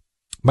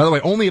 By the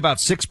way, only about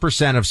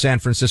 6% of San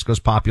Francisco's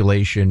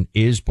population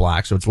is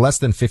black, so it's less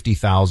than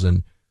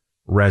 50,000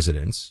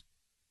 residents.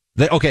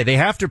 They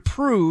have to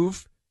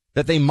prove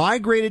that they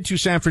migrated to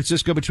San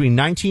Francisco between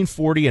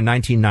 1940 and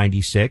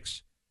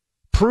 1996,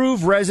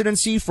 prove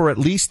residency for at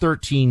least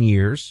 13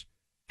 years,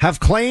 have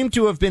claimed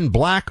to have been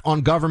black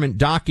on government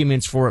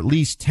documents for at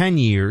least 10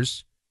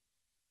 years,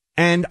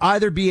 and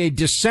either be a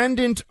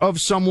descendant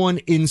of someone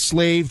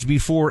enslaved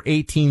before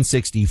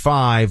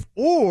 1865,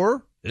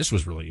 or, this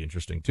was really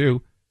interesting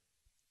too,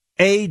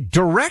 a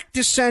direct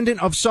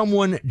descendant of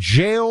someone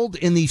jailed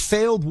in the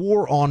failed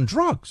war on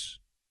drugs.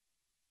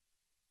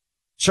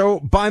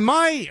 So by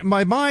my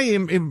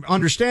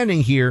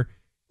understanding here,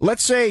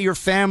 let's say your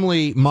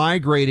family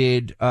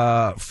migrated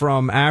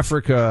from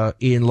Africa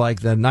in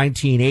like the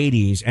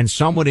 1980s, and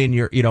someone in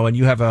your, and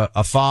you have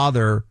a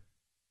father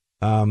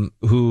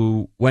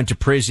who went to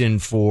prison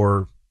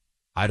for,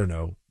 I don't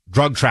know,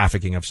 drug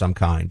trafficking of some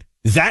kind.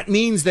 That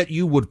means that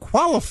you would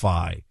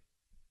qualify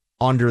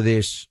under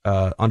these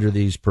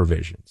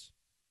provisions.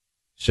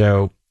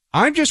 So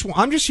I'm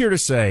just here to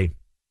say,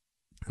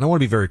 and I want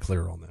to be very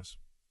clear on this.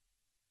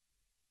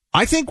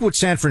 I think what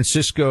San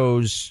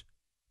Francisco's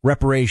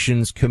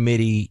reparations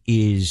committee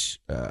is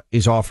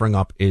offering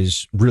up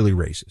is really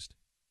racist.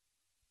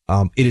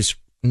 It is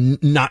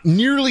not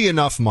nearly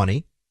enough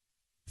money.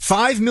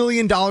 $5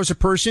 million a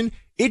person.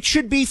 It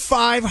should be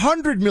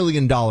 $500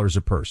 million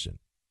a person.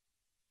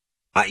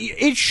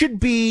 It should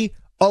be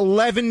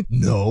 11.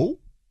 No.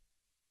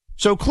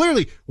 So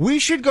clearly we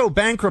should go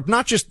bankrupt,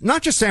 not just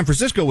San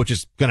Francisco, which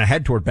is going to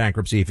head toward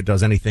bankruptcy if it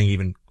does anything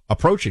even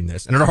approaching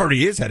this. And it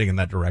already is heading in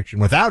that direction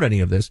without any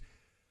of this.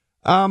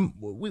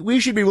 We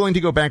should be willing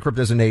to go bankrupt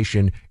as a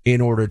nation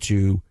in order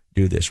to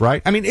do this,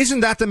 right? I mean,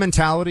 isn't that the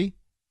mentality?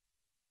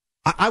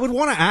 I would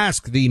want to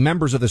ask the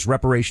members of this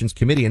reparations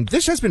committee, and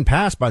this has been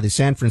passed by the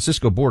San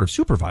Francisco Board of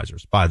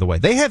Supervisors, by the way.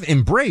 They have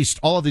embraced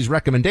all of these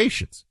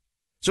recommendations.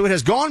 So it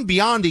has gone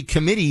beyond the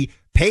committee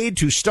paid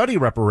to study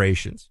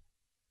reparations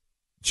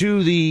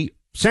to the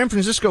San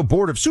Francisco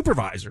Board of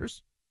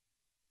Supervisors.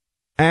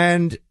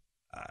 And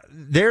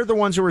they're the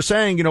ones who are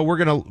saying, you know,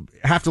 we're going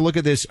to have to look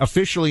at this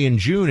officially in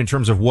June in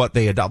terms of what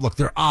they adopt. Look,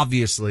 they're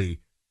obviously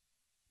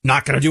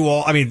not going to do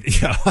all, I mean,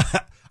 yeah,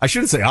 I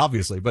shouldn't say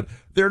obviously, but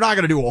they're not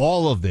going to do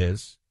all of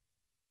this.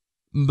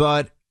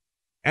 But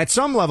at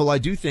some level, I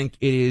do think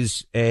it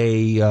is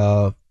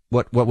a,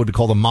 what would be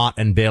called a Mott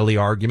and Bailey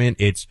argument.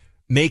 It's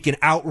make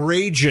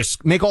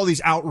all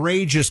these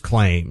outrageous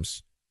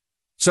claims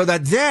so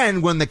that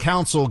then when the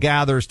council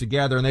gathers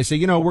together and they say,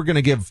 you know, we're going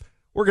to give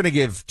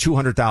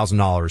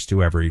 $200,000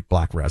 to every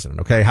black resident.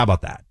 Okay. How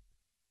about that?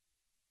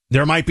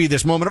 There might be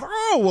this moment of,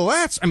 oh, well,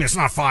 it's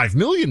not $5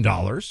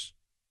 million.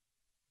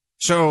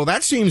 So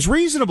that seems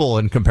reasonable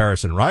in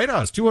comparison, right?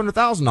 It's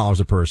 $200,000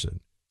 a person.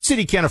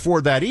 City can't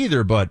afford that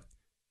either, but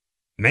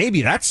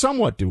maybe that's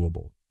somewhat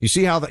doable. You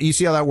see how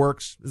that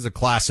works? This is a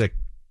classic,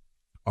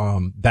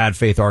 bad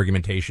faith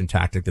argumentation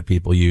tactic that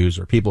people use,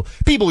 or people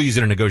use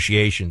it in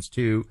negotiations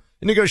too.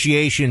 In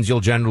negotiations,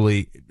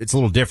 it's a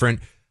little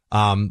different.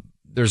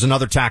 There's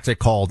another tactic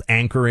called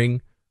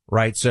anchoring,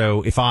 right?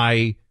 So if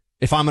I'm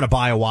going to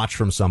buy a watch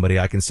from somebody,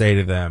 I can say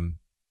to them,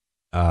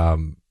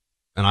 and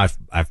I've,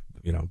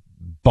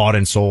 bought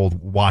and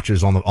sold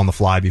watches on the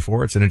fly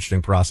before. It's an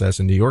interesting process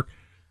in New York.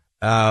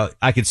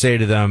 I could say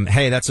to them,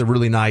 hey, that's a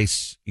really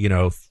nice,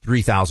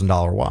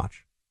 $3,000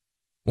 watch.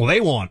 Well, they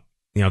want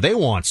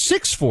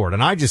 $6,000 for it.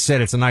 And I just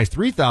said it's a nice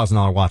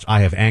 $3,000 watch.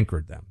 I have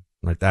anchored them,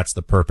 right? That's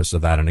the purpose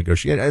of that in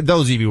negotiation.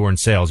 Those of you who are in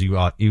sales,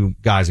 you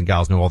guys and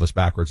gals know all this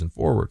backwards and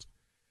forwards.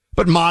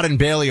 But Mott and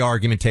Bailey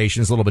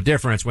argumentation is a little bit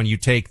different. It's when you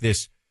take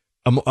this,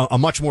 a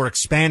much more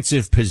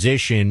expansive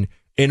position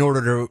in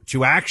order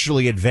to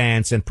actually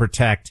advance and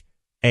protect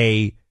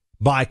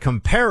by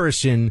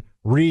comparison,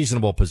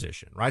 reasonable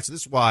position, right? So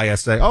this is why I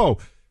say,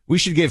 we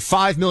should give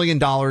 $5 million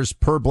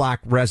per black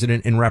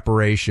resident in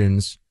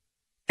reparations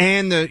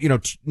and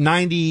the,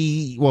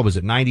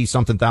 90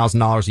 something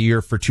thousand a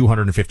year for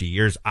 250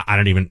 years. I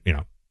don't even,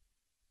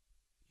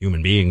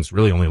 human beings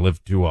really only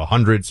live to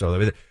 100.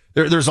 So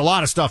there's a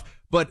lot of stuff.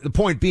 But the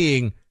point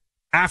being,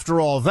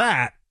 after all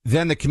that,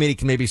 then the committee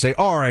can maybe say,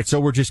 all right, so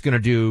we're just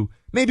going to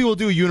maybe we'll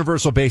do a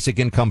universal basic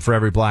income for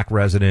every black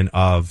resident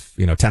of,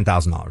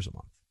 $10,000 a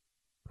month,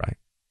 right?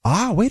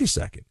 Wait a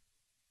second.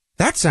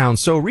 That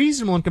sounds so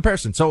reasonable in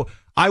comparison. So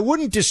I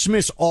wouldn't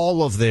dismiss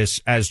all of this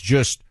as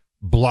just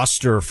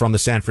bluster from the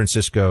San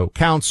Francisco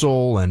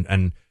Council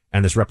and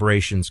this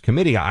reparations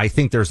committee. I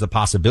think there's the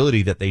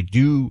possibility that they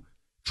do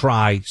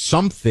try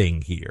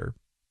something here,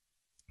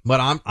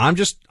 but I'm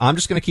just going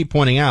to keep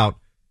pointing out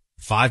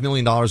 $5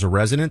 million a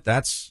resident.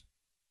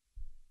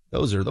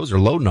 Those are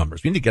low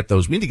numbers. We need to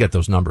get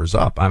those numbers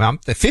up. I'm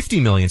 50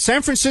 million.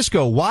 San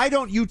Francisco, why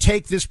don't you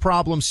take this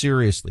problem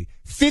seriously?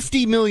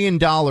 $50 million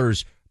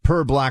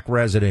per black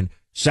resident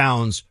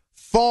sounds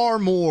far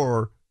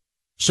more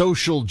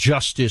social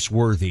justice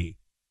worthy.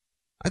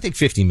 I think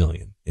 50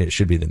 million, it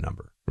should be the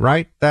number,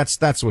 right? That's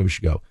the way we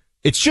should go.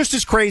 It's just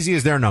as crazy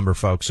as their number,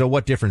 folks. So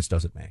what difference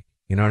does it make?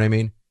 You know what I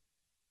mean?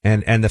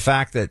 And the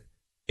fact that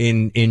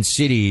in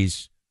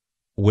cities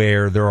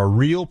where there are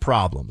real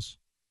problems,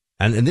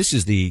 and this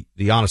is the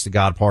honest to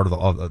God part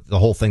of the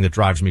whole thing that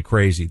drives me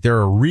crazy. There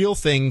are real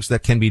things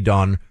that can be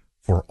done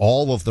for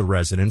all of the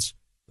residents,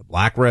 the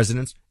black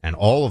residents, and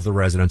all of the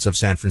residents of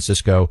San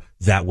Francisco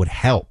that would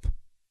help.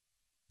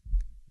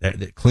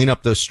 That clean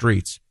up those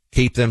streets,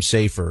 keep them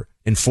safer,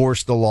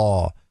 enforce the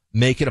law,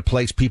 make it a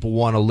place people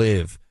want to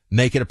live,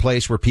 make it a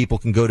place where people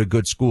can go to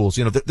good schools.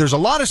 There's a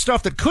lot of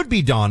stuff that could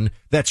be done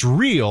that's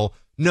real.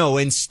 No,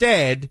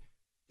 instead,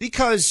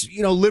 because,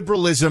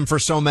 liberalism for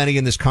so many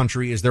in this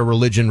country is their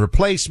religion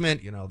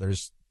replacement.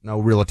 There's no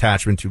real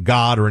attachment to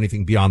God or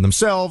anything beyond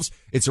themselves.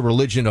 It's a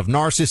religion of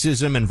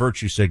narcissism and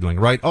virtue signaling,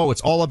 right?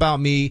 It's all about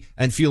me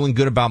and feeling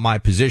good about my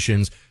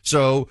positions.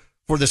 So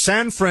for the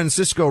San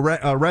Francisco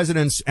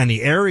residents and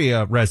the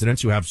area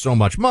residents who have so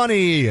much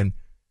money, and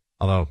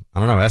although, I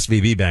don't know,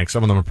 SVB Bank,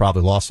 some of them have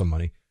probably lost some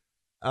money.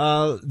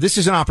 This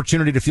is an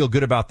opportunity to feel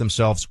good about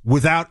themselves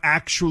without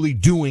actually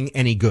doing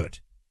any good.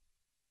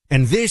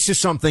 And this is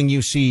something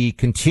you see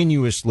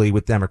continuously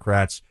with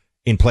Democrats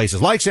in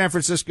places like San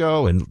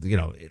Francisco and,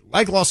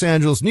 like Los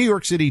Angeles, New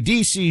York City,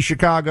 DC,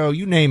 Chicago,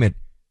 you name it.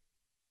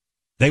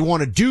 They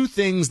want to do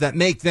things that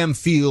make them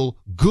feel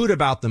good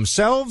about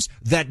themselves,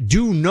 that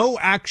do no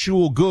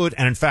actual good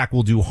and in fact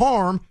will do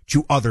harm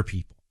to other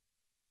people.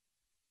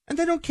 And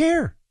they don't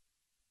care.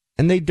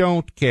 And they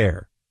don't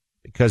care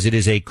because it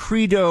is a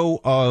credo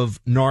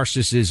of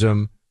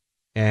narcissism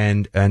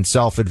and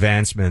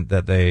self-advancement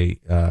that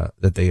they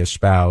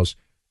espouse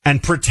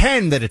and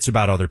pretend that it's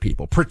about other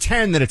people,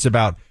 pretend that it's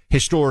about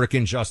historic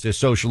injustice,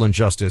 social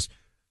injustice,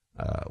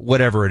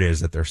 whatever it is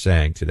that they're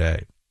saying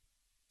today.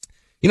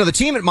 You know, the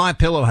team at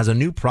MyPillow has a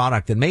new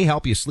product that may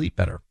help you sleep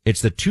better.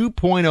 It's the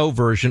 2.0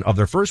 version of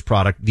their first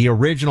product, the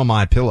original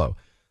MyPillow.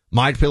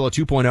 MyPillow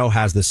 2.0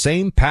 has the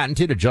same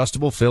patented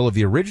adjustable fill of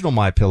the original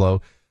MyPillow,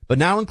 but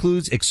now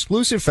includes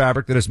exclusive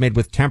fabric that is made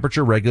with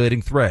temperature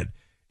regulating thread.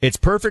 It's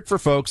perfect for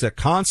folks that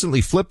constantly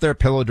flip their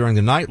pillow during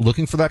the night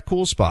looking for that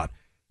cool spot.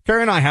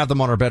 Carrie and I have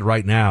them on our bed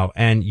right now,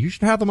 and you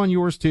should have them on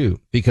yours too,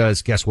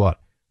 because guess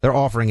what? They're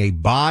offering a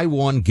buy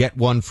one, get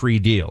one free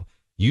deal.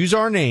 Use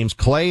our names,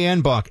 Clay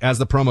and Buck, as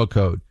the promo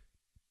code.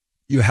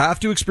 You have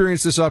to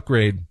experience this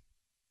upgrade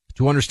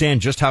to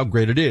understand just how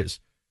great it is.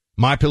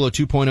 MyPillow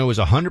 2.0 is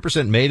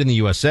 100% made in the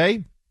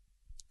USA,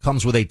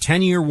 comes with a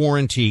 10-year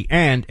warranty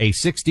and a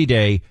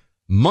 60-day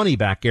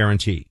money-back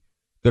guarantee.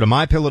 Go to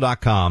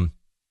MyPillow.com,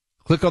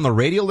 click on the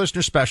radio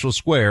listener special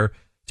square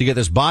to get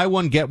this buy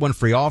one, get one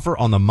free offer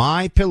on the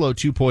MyPillow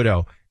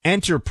 2.0.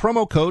 Enter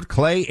promo code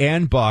Clay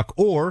and Buck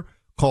or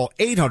call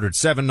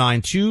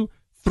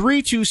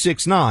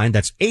 800-792-3269.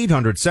 That's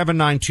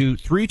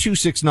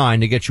 800-792-3269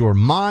 to get your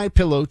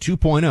MyPillow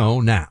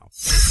 2.0 now.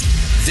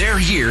 They're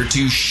here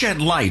to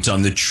shed light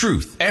on the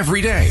truth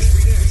every day.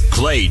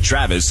 Clay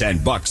Travis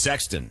and Buck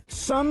Sexton.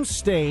 Some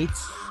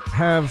states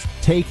have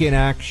taken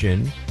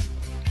action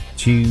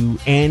to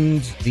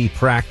end the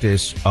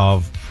practice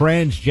of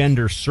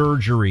transgender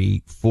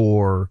surgery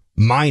for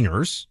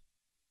minors,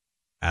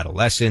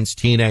 adolescents,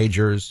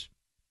 teenagers,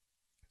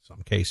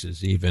 some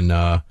cases even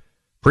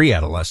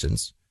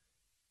pre-adolescents.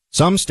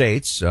 Some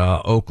states,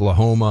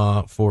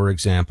 Oklahoma, for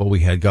example,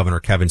 we had Governor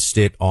Kevin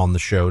Stitt on the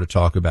show to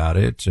talk about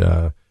it.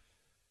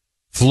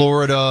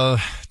 Florida,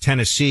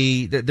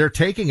 Tennessee, they're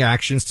taking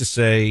actions to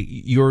say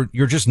you're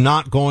just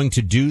not going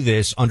to do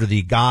this under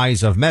the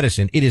guise of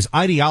medicine. It is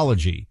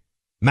ideology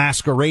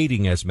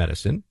masquerading as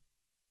medicine.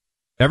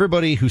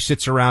 Everybody who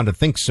sits around and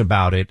thinks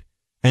about it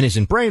and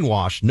isn't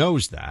brainwashed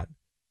knows that.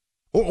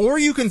 Or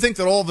you can think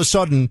that all of a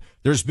sudden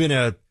there's been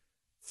a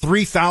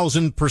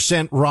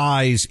 3,000%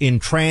 rise in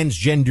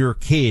transgender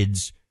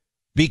kids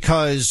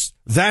because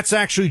that's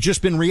actually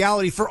just been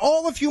reality for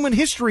all of human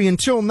history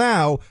until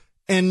now.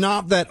 And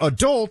not that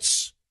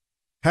adults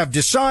have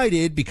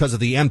decided, because of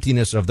the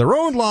emptiness of their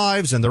own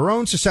lives and their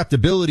own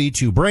susceptibility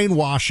to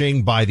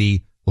brainwashing by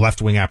the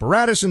left-wing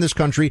apparatus in this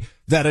country,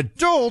 that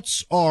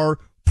adults are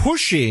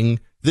pushing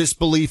this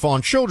belief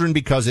on children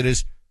because it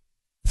is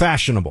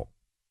fashionable.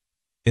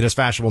 It is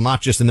fashionable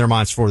not just in their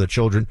minds for the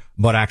children,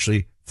 but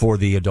actually for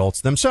the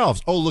adults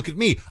themselves. Oh, look at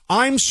me.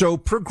 I'm so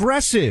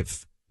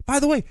progressive. By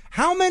the way,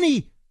 how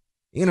many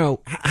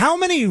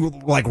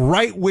like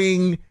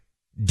right-wing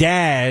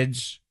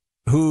dads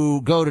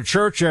who go to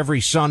church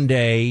every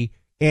Sunday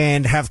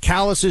and have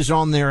calluses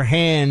on their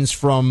hands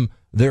from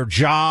their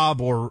job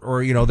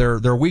or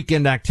their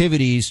weekend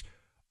activities,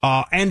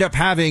 end up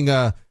having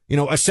a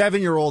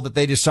 7-year-old that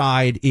they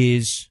decide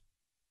is,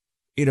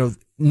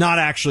 not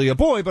actually a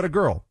boy, but a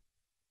girl.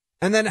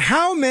 And then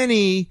how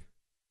many,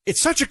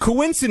 it's such a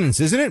coincidence,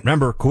 isn't it?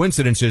 Remember,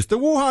 coincidences, the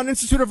Wuhan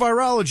Institute of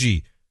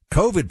Virology,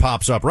 COVID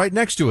pops up right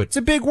next to it. It's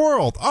a big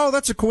world. Oh,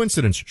 that's a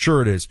coincidence.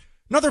 Sure it is.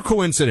 Another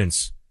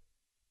coincidence.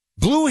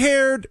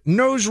 Blue-haired,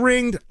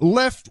 nose-ringed,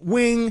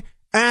 left-wing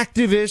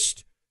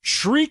activist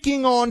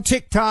shrieking on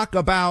TikTok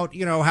about,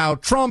 how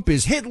Trump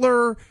is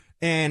Hitler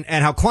and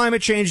how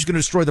climate change is going to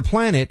destroy the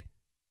planet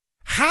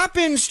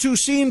happens to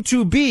seem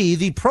to be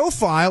the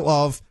profile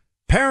of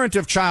parent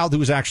of child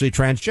who is actually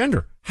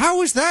transgender.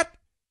 How is that?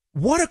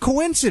 What a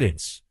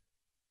coincidence.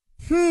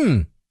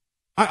 I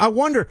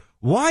wonder,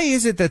 why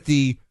is it that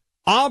the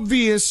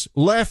obvious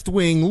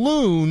left-wing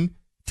loon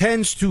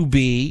tends to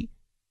be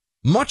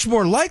much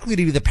more likely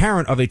to be the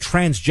parent of a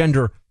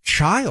transgender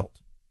child?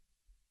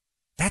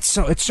 It's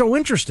so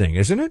interesting,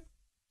 isn't it?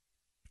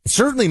 It's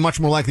certainly much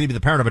more likely to be the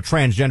parent of a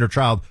transgender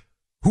child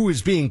who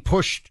is being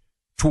pushed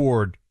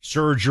toward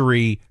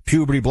surgery,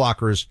 puberty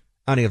blockers,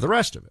 any of the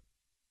rest of it.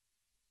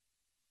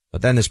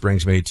 But then this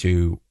brings me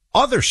to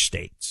other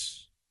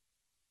states,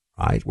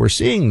 right? We're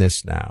seeing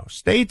this now.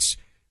 States,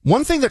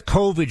 one thing that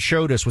COVID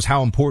showed us was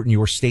how important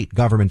your state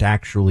government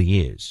actually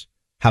is,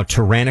 how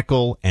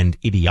tyrannical and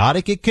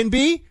idiotic it can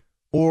be,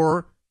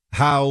 or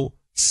how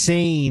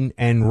sane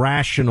and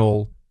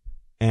rational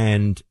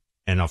and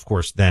of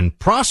course then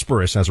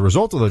prosperous as a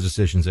result of those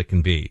decisions it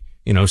can be.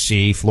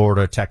 See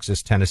Florida,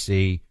 Texas,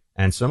 Tennessee,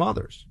 and some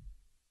others.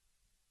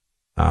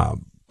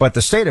 But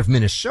the state of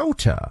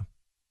Minnesota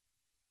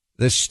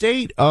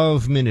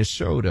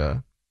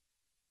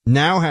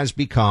now has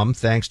become,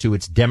 thanks to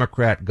its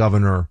Democrat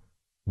Governor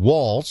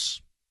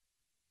Walz,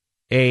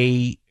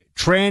 a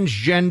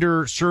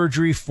transgender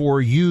surgery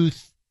for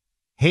youth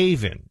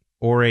haven,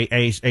 or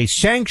a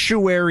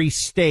sanctuary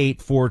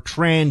state for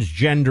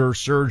transgender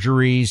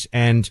surgeries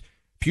and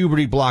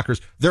puberty blockers.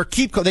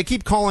 They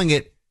keep calling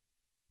it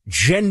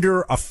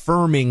gender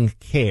affirming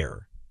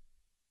care.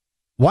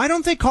 Why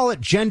don't they call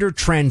it gender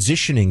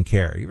transitioning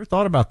care? You ever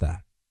thought about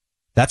that?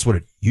 That's what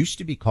it used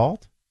to be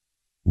called.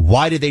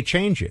 Why did they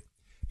change it?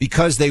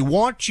 Because they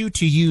want you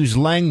to use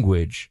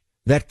language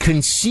that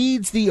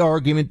concedes the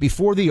argument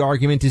before the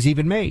argument is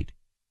even made.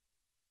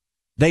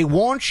 They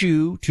want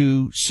you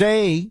to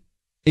say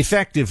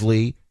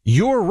effectively,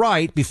 you're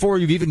right before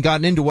you've even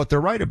gotten into what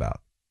they're right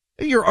about.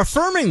 You're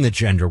affirming the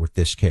gender with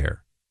this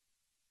care.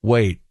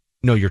 Wait,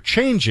 no, you're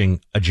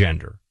changing a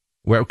gender.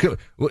 Well,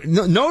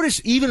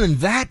 notice even in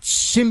that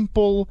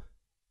simple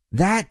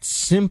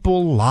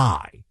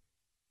lie,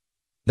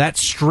 that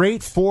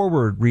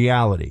straightforward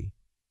reality,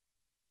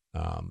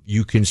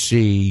 you can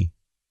see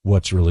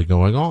what's really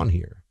going on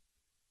here.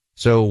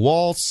 So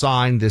Walz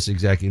signed this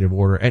executive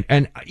order,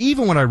 and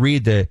even when I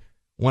read the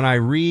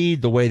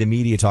way the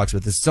media talks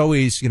about this, it's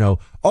always,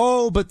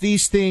 but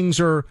these things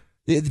are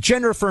the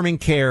gender affirming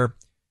care,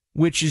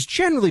 which is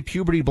generally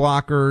puberty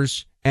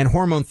blockers and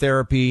hormone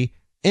therapy.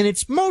 And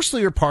it's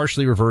mostly or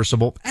partially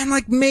reversible. And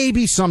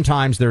maybe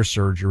sometimes there's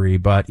surgery,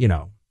 but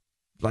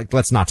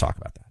let's not talk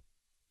about that.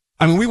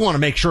 I mean, we want to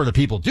make sure that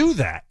people do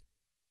that.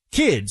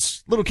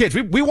 Little kids,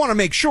 we want to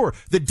make sure.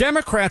 The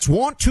Democrats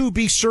want to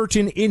be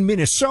certain in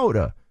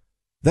Minnesota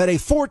that a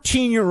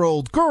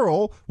 14-year-old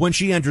girl, when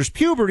she enters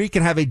puberty,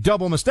 can have a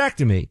double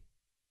mastectomy.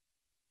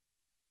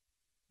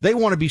 They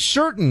want to be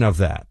certain of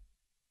that.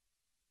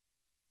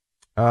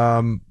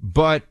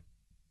 But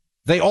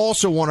they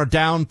also want to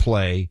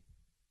downplay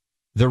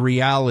the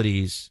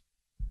realities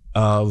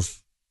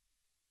of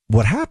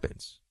what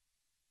happens,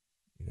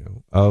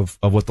 of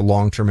what the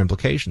long-term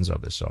implications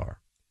of this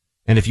are.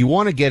 And if you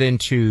want to get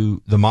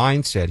into the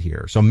mindset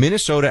here, so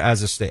Minnesota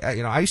as a state,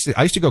 I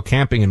used to go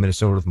camping in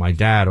Minnesota with my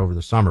dad over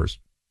the summers,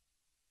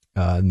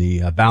 in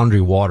the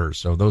Boundary Waters.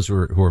 So those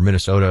who are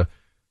Minnesota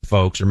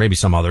folks, or maybe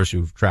some others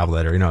who've traveled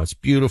that area, it's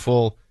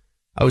beautiful.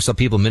 I always thought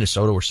people in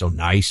Minnesota were so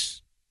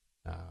nice.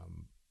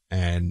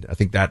 And I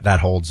think that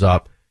holds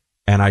up.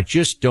 And I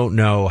just don't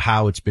know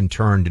how it's been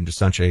turned into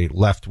such a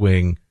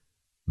left-wing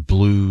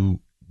blue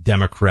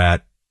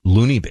Democrat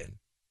loony bin.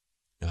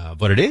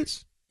 But it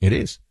is. It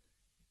is.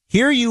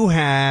 Here you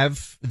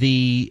have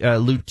the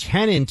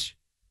lieutenant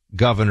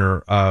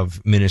governor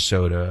of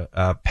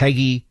Minnesota,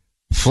 Peggy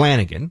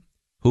Flanagan,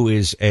 who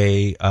is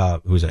a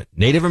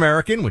Native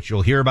American, which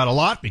you'll hear about a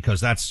lot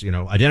because that's,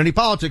 identity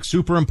politics,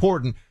 super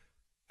important.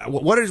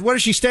 What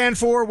does she stand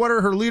for? What are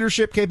her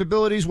leadership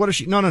capabilities? What is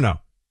she? No.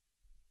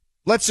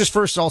 Let's just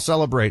first all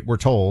celebrate. We're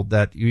told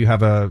that you have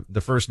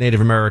the first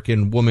Native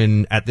American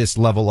woman at this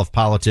level of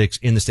politics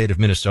in the state of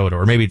Minnesota,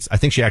 or maybe I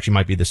think she actually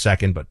might be the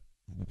second, but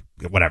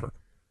whatever.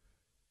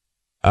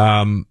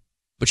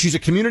 But she's a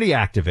community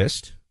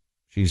activist.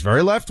 She's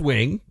very left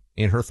wing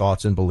in her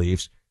thoughts and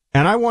beliefs.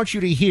 And I want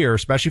you to hear,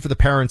 especially for the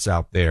parents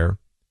out there,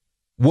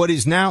 what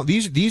is now,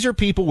 these are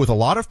people with a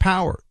lot of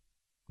power.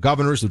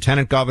 Governors,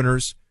 lieutenant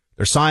governors,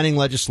 they're signing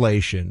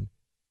legislation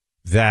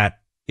that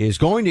is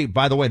going to,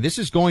 by the way, this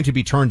is going to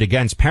be turned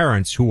against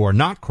parents who are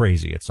not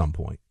crazy at some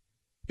point.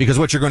 Because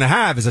what you're going to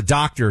have is a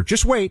doctor,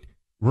 just wait,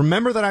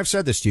 remember that I've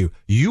said this to you,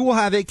 you will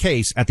have a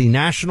case at the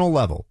national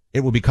level. It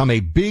will become a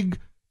big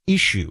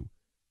issue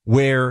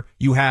where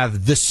you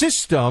have the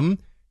system,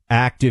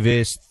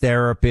 activist,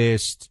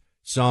 therapist,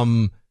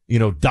 some,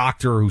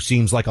 doctor who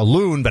seems like a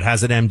loon but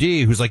has an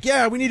MD who's like,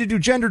 yeah, we need to do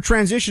gender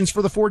transitions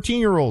for the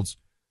 14-year-olds.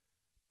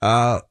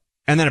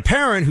 And then a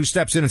parent who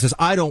steps in and says,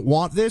 I don't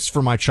want this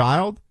for my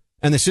child.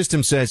 And the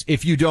system says,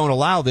 if you don't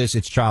allow this,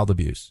 it's child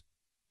abuse.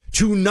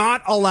 To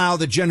not allow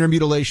the gender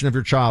mutilation of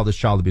your child is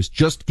child abuse.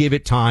 Just give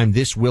it time.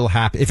 This will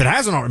happen. If it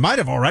hasn't, it might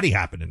have already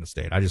happened in the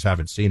state. I just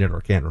haven't seen it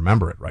or can't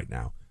remember it right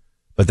now.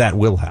 But that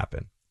will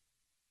happen.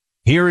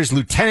 Here is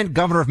Lieutenant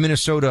Governor of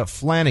Minnesota,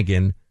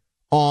 Flanagan,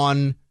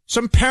 on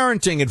some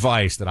parenting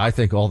advice that I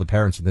think all the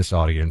parents in this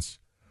audience,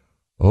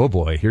 oh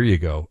boy, here you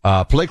go.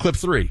 Play clip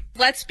 3.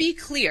 Let's be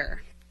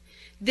clear.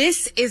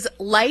 This is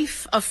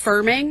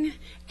life-affirming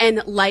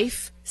and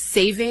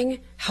life-saving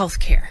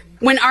healthcare.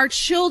 When our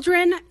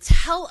children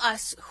tell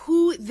us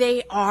who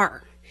they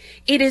are,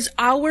 it is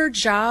our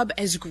job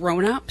as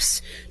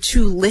grown-ups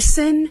to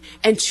listen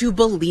and to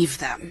believe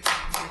them.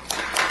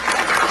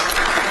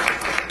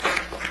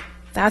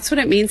 That's what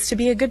it means to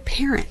be a good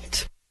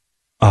parent.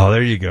 Oh,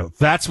 there you go.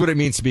 That's what it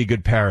means to be a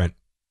good parent.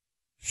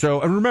 So,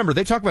 and remember,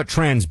 they talk about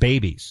trans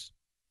babies.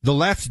 The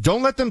left,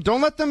 don't let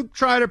them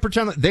try to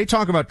pretend that they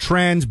talk about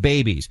trans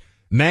babies.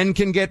 Men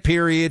can get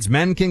periods.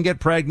 Men can get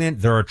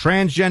pregnant. There are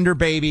transgender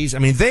babies. I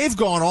mean, they've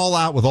gone all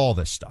out with all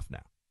this stuff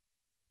now.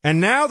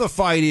 And now the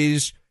fight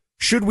is,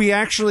 should we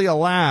actually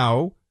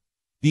allow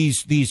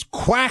these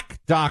quack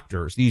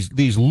doctors,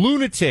 these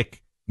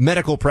lunatic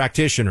medical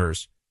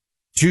practitioners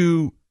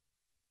to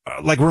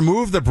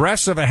remove the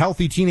breasts of a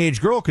healthy teenage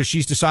girl because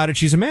she's decided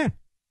she's a man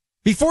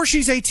before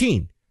she's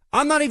 18.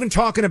 I'm not even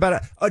talking about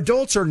it.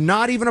 Adults are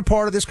not even a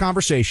part of this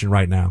conversation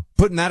right now,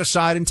 putting that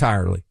aside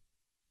entirely.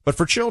 But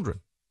for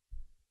children.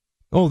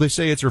 Oh, they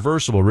say it's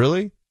reversible.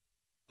 Really?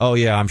 Oh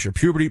yeah, I'm sure.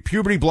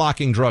 Puberty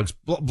blocking drugs.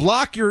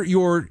 Block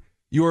your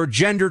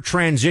gender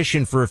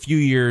transition for a few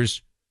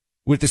years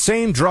with the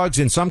same drugs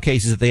in some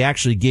cases that they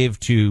actually give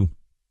to,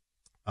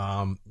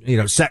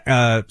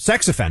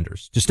 sex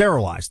offenders to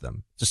sterilize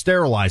them. It's a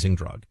sterilizing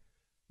drug.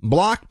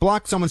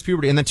 Block someone's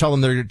puberty and then tell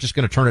them they're just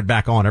going to turn it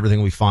back on. Everything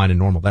will be fine and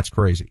normal. That's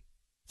crazy.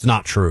 It's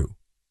not true.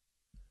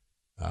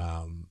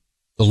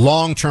 The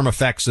long-term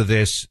effects of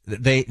this,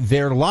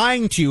 they're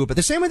lying to you, but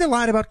the same way they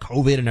lied about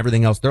COVID and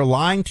everything else, they're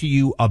lying to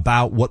you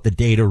about what the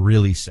data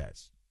really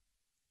says.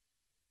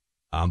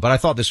 But I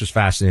thought this was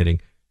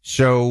fascinating.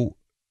 So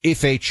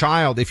if your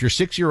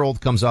 6-year-old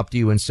comes up to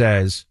you and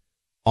says,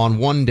 on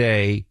one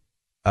day,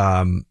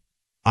 I'm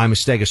a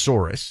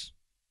stegosaurus,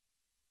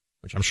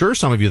 which I'm sure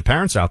some of you, the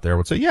parents out there,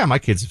 would say, yeah, my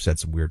kids have said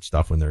some weird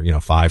stuff when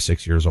they're, 5,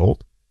 6 years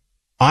old.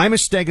 I'm a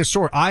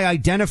stegosaurus. I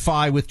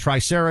identify with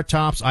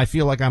Triceratops. I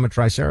feel like I'm a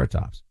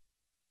Triceratops.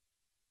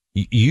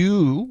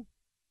 You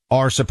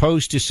are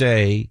supposed to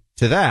say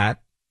to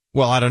that,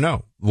 well, I don't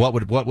know. What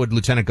would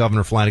Lieutenant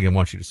Governor Flanagan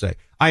want you to say?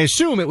 I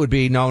assume it would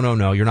be,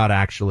 no, you're not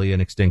actually an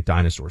extinct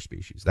dinosaur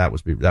species. That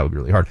would be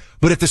really hard.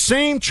 But if the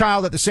same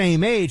child at the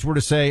same age were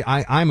to say,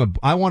 I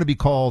want to be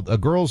called a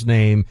girl's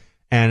name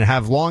and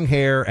have long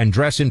hair and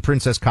dress in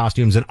princess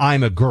costumes and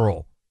I'm a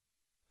girl.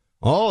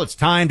 Oh, it's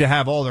time to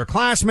have all their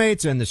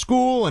classmates and the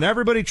school and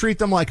everybody treat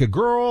them like a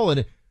girl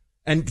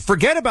and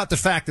forget about the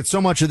fact that so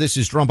much of this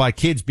is drawn by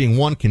kids being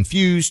 1,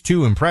 confused,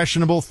 2,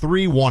 impressionable,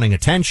 3, wanting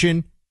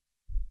attention.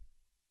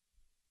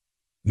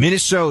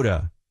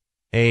 Minnesota,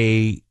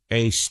 a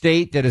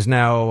state that is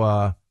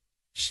now,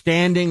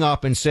 standing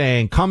up and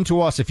saying, come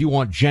to us if you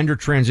want gender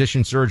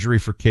transition surgery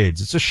for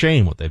kids. It's a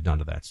shame what they've done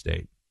to that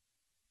state.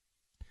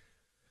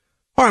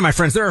 All right, my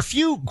friends, there are a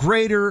few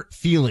greater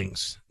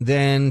feelings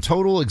than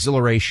total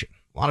exhilaration.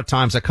 A lot of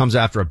times that comes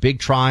after a big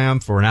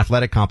triumph or an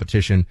athletic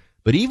competition.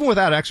 But even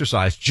without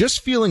exercise,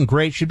 just feeling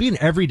great should be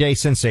an everyday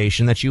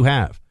sensation that you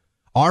have.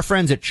 Our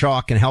friends at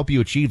Chalk can help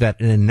you achieve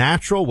that in a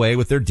natural way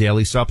with their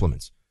daily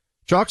supplements.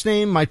 Chalk's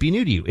name might be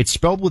new to you. It's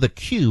spelled with a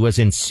Q as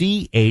in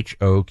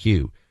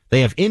C-H-O-Q.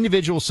 They have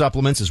individual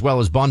supplements as well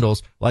as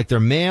bundles like their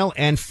male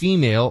and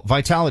female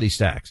vitality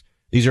stacks.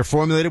 These are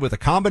formulated with a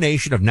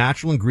combination of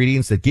natural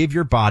ingredients that give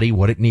your body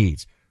what it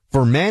needs.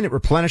 For men, it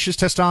replenishes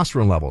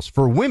testosterone levels.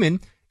 For women,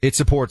 it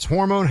supports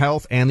hormone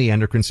health and the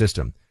endocrine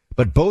system.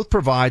 But both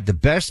provide the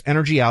best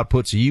energy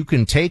output so you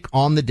can take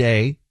on the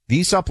day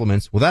these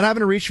supplements without having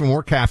to reach for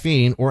more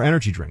caffeine or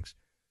energy drinks.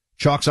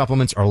 Chalk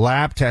supplements are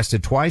lab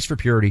tested twice for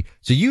purity,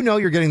 so you know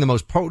you're getting the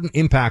most potent,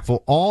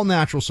 impactful, all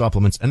natural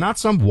supplements and not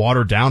some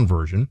watered down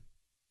version.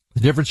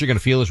 The difference you're going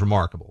to feel is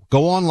remarkable.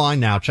 Go online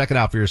now. Check it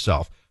out for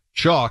yourself.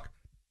 Chalk.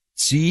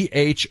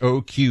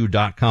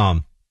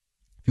 CHOQ.com.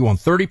 If you want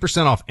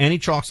 30% off any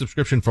Chalk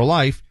subscription for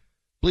life,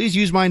 please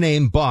use my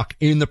name, Buck,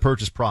 in the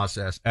purchase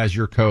process as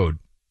your code.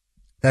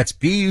 That's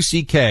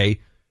BUCK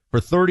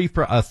for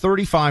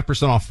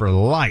 35% off for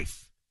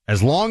life.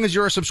 As long as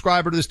you're a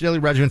subscriber to this daily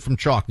regimen from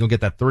Chalk, you'll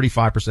get that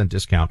 35%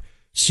 discount.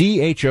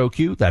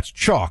 CHOQ, that's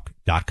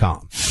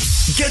chalk.com.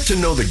 Get to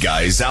know the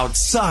guys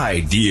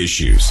outside the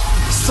issues.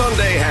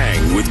 Sunday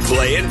Hang with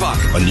Clay and Buck,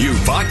 a new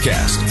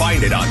podcast.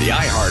 Find it on the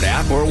iHeart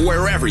app or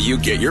wherever you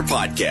get your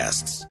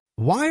podcasts.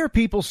 Why are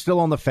people still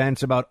on the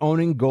fence about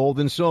owning gold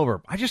and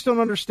silver? I just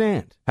don't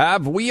understand.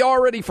 Have we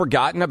already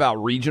forgotten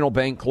about regional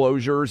bank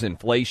closures,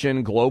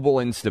 inflation, global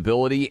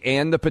instability,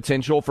 and the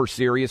potential for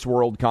serious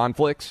world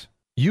conflicts?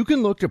 You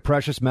can look to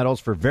precious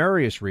metals for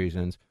various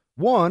reasons.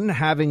 1,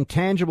 having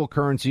tangible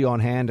currency on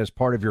hand as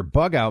part of your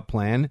bug-out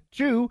plan.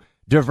 2,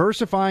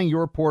 diversifying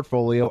your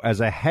portfolio as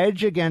a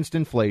hedge against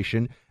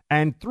inflation.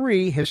 And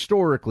 3,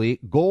 historically,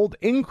 gold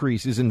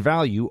increases in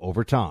value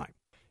over time.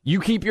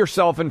 You keep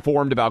yourself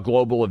informed about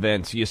global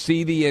events. You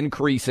see the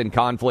increase in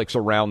conflicts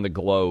around the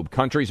globe.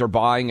 Countries are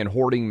buying and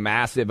hoarding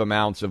massive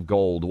amounts of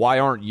gold. Why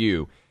aren't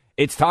you?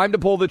 It's time to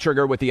pull the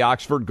trigger with the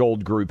Oxford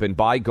Gold Group and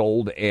buy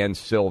gold and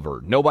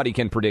silver. Nobody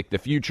can predict the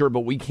future,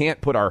 but we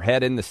can't put our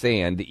head in the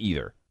sand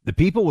either. The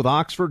people with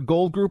Oxford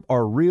Gold Group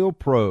are real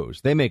pros.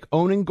 They make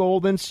owning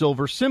gold and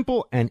silver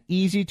simple and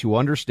easy to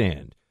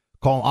understand.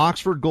 Call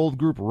Oxford Gold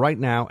Group right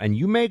now, and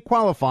you may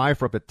qualify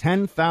for up to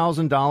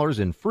 $10,000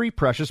 in free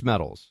precious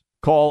metals.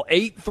 Call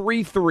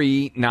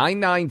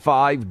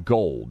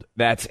 833-995-GOLD.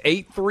 That's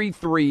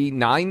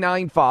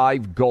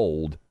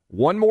 833-995-GOLD.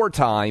 One more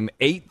time,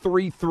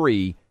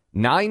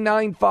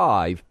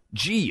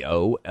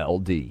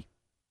 833-995-GOLD.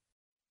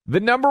 The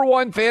number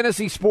one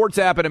fantasy sports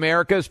app in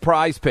America is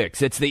Prize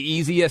Picks. It's the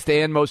easiest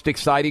and most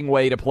exciting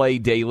way to play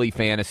daily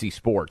fantasy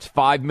sports.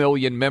 5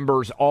 million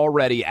members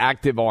already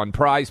active on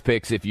Prize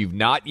Picks. If you've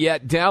not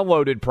yet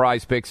downloaded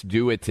Prize Picks,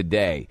 do it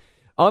today.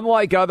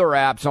 Unlike other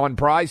apps, on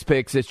Prize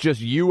Picks, it's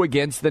just you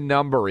against the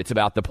number. It's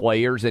about the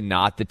players and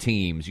not the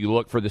teams. You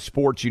look for the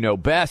sports you know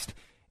best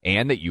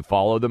and that you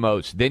follow the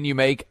most. Then you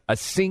make a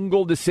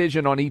single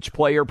decision on each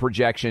player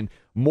projection,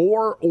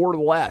 more or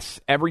less.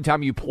 Every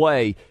time you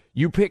play,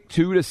 you pick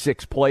 2 to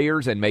 6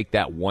 players and make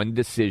that one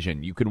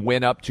decision. You can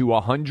win up to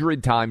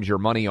 100 times your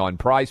money on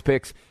Prize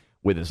Picks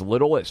with as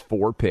little as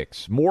 4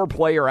 picks. More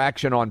player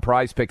action on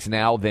Prize Picks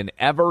now than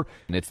ever,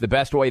 and it's the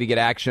best way to get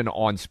action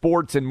on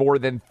sports in more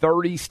than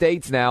 30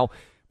 states now.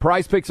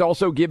 Prize Picks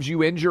also gives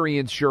you injury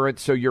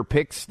insurance so your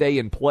picks stay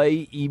in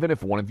play even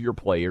if one of your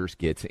players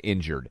gets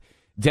injured.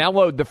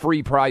 Download the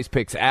free Prize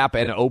Picks app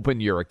and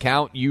open your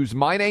account. Use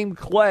my name,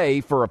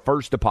 Clay, for a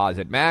first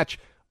deposit match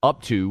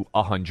up to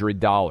 $100.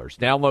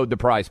 Download the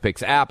Prize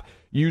Picks app.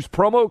 Use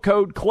promo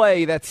code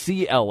CLAY, that's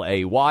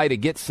CLAY, to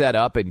get set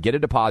up and get a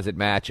deposit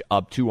match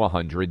up to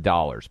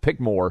 $100. Pick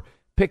more,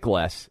 pick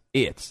less.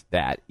 It's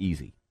that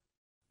easy.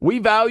 We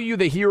value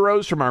the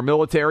heroes from our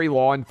military,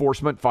 law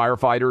enforcement,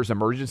 firefighters,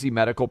 emergency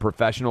medical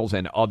professionals,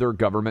 and other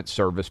government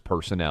service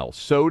personnel.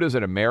 So does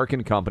an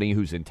American company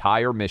whose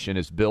entire mission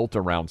is built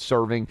around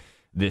serving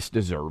this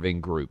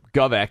deserving group.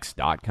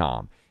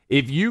 GovX.com.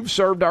 If you've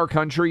served our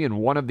country in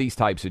one of these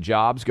types of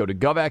jobs, go to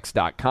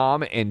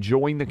GovX.com and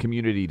join the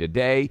community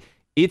today.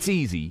 It's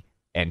easy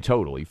and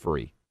totally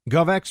free.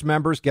 GovX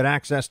members get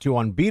access to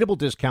unbeatable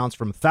discounts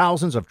from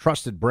thousands of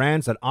trusted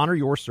brands that honor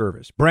your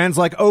service. Brands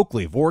like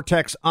Oakley,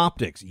 Vortex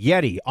Optics,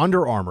 Yeti,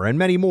 Under Armour, and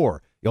many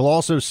more. You'll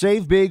also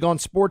save big on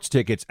sports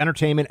tickets,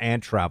 entertainment,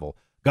 and travel.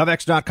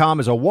 GovX.com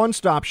is a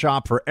one-stop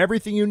shop for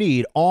everything you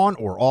need on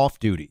or off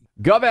duty.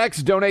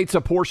 GovX donates a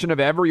portion of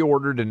every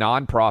order to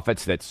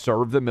nonprofits that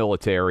serve the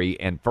military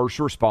and first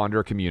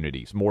responder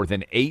communities. More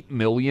than 8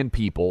 million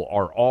people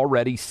are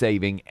already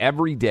saving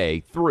every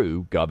day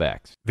through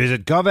GovX.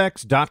 Visit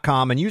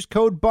GovX.com and use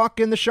code BUCK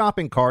in the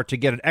shopping cart to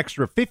get an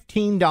extra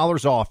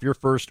 $15 off your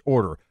first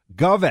order.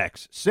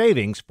 GovX,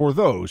 savings for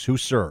those who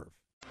serve.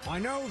 I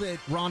know that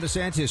Ron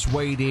DeSantis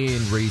weighed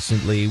in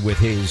recently with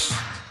his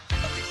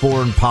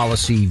foreign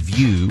policy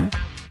view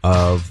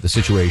of the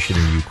situation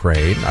in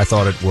Ukraine. I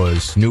thought it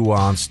was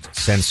nuanced,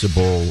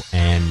 sensible,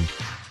 and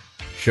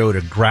showed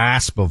a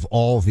grasp of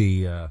all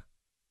the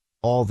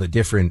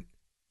different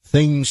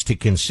things to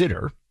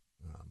consider.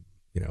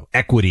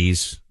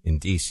 Equities in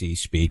D.C.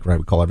 speak, right?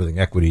 We call everything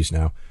equities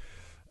now.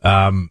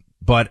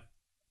 But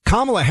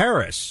Kamala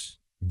Harris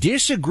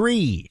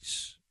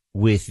disagrees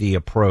with the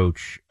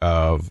approach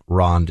of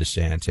Ron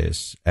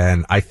DeSantis,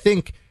 and I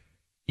think,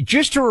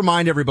 just to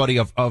remind everybody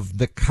of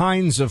the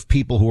kinds of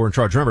people who are in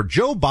charge. Remember,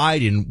 Joe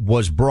Biden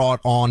was brought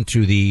on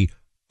to the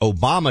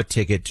Obama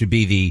ticket to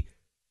be the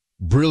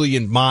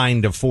brilliant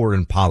mind of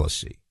foreign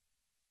policy.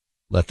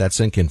 Let that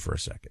sink in for a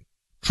second.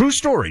 True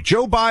story.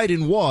 Joe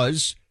Biden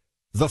was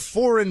the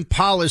foreign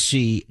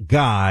policy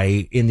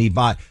guy in the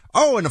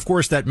and of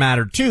course that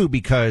mattered too,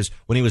 because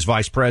when he was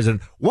vice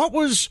president, what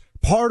was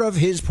part of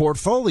his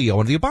portfolio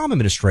under the Obama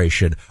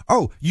administration?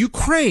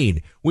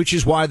 Ukraine, which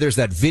is why there's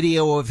that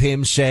video of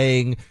him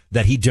saying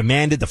that he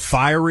demanded the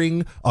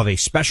firing of a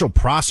special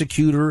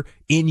prosecutor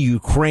in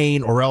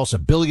Ukraine or else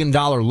 $1 billion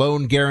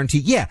loan guarantee.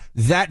 Yeah,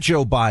 that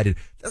Joe Biden.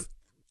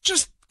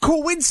 Just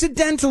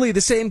coincidentally,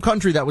 the same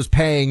country that was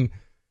paying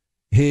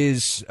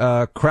his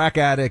crack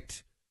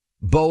addict,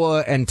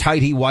 boa and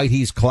tighty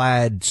whitey's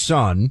clad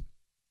son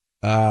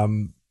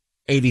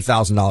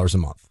 $80,000 a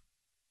month,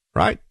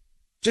 right?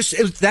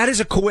 That is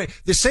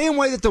the same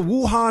way that the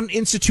Wuhan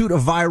Institute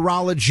of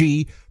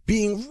Virology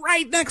being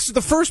right next to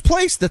the first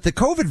place that the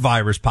COVID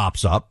virus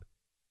pops up.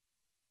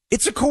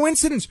 It's a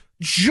coincidence,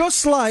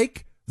 just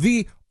like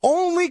the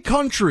only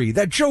country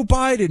that Joe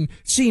Biden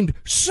seemed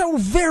so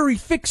very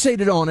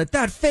fixated on at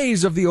that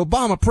phase of the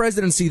Obama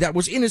presidency that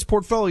was in his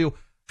portfolio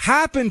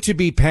happened to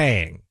be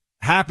paying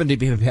his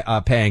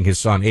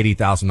son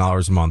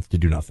 $80,000 a month to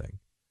do nothing.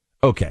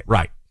 Okay,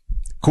 right.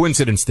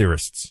 Coincidence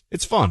theorists.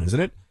 It's fun, isn't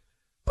it?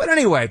 But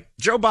anyway,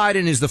 Joe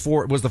Biden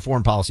was the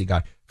foreign policy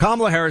guy.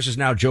 Kamala Harris is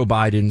now Joe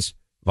Biden's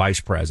vice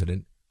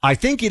president. I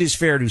think it is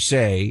fair to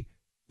say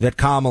that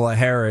Kamala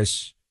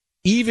Harris,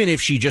 even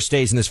if she just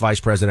stays in this vice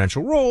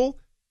presidential role,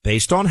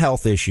 based on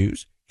health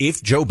issues,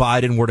 if Joe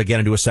Biden were to get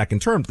into a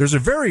second term, there's a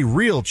very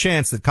real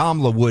chance that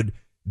Kamala would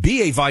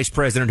be a vice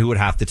president who would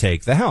have to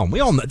take the helm. We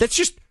all know that's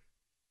just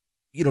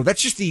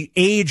the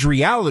age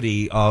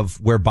reality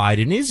of where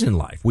Biden is in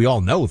life. We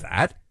all know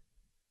that.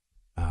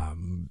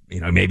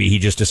 Maybe he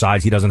just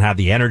decides he doesn't have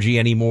the energy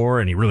anymore,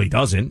 and he really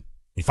doesn't.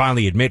 He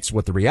finally admits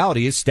what the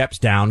reality is, steps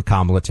down,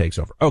 Kamala takes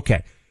over.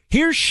 Okay,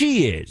 here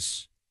she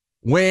is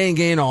weighing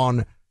in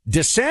on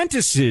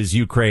DeSantis's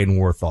Ukraine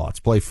war thoughts.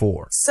 Play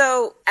 4.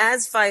 So,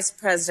 as vice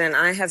president,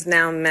 I have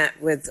now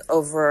met with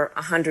over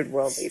 100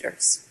 world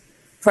leaders,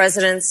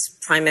 presidents,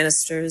 prime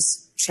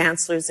ministers,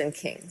 chancellors, and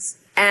kings.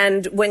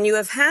 And when you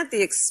have had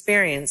the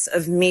experience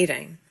of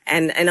meeting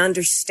and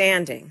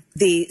understanding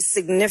the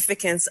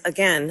significance,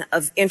 again,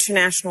 of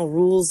international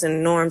rules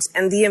and norms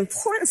and the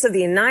importance of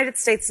the United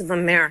States of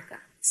America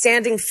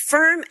standing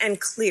firm and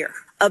clear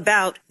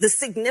about the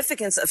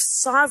significance of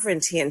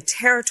sovereignty and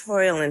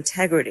territorial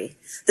integrity,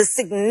 the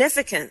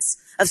significance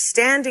of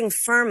standing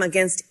firm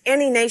against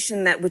any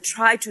nation that would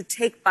try to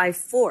take by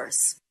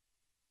force.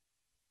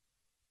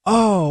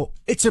 Oh,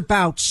 it's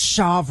about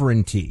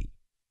sovereignty.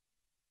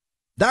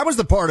 That was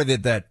the part of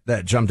it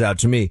that jumped out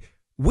to me.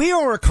 We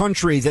are a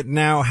country that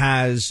now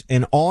has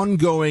an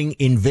ongoing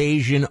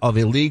invasion of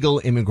illegal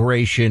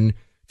immigration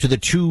to the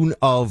tune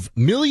of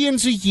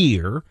millions a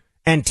year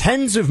and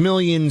tens of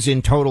millions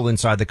in total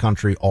inside the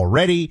country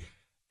already.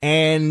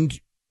 And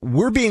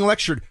we're being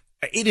lectured.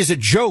 It is a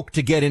joke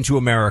to get into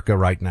America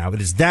right now.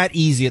 It is that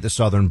easy at the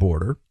southern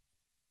border.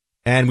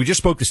 And we just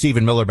spoke to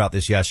Stephen Miller about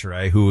this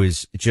yesterday, who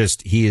is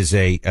he is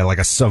like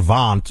a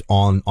savant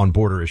on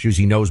border issues.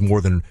 He knows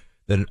more than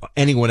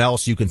anyone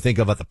else you can think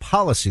of at the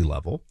policy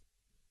level.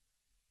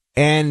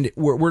 And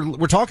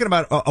we're talking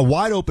about a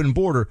wide open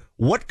border.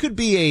 What could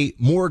be a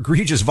more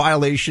egregious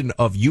violation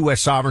of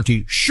U.S.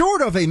 sovereignty,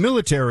 short of a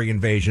military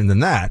invasion, than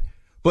that?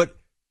 But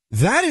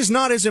that is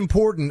not as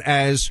important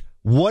as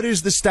what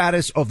is the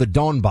status of the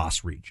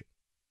Donbass region.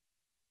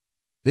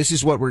 This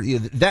is what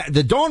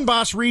the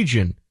Donbass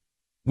region,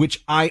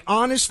 which I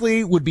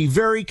honestly would be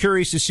very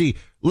curious to see.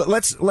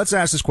 Let's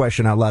ask this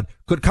question out loud.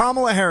 Could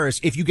Kamala Harris,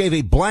 if you gave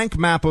a blank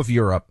map of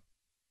Europe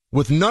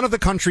with none of the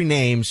country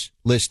names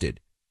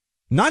listed,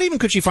 not even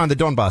could she find the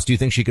Donbass, do you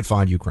think she could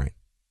find Ukraine?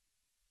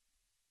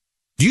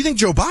 Do you think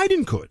Joe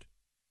Biden could?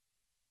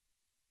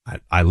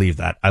 I leave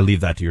that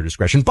to your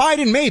discretion.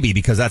 Biden maybe,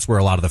 because that's where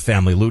a lot of the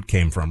family loot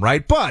came from,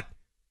 right? But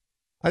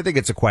I think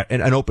it's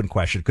an open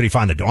question. Could he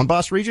find the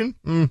Donbass region?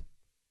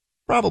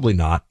 Probably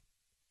not.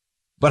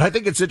 But I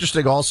think it's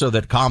interesting also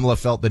that Kamala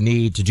felt the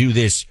need to do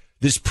this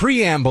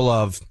preamble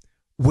of,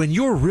 when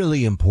you're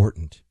really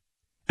important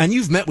and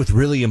you've met with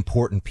really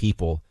important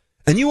people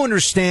and you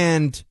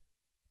understand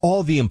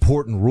all the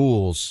important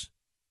rules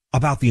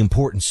about the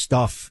important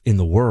stuff in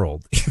the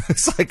world.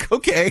 It's like,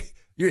 okay,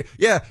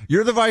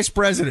 you're the vice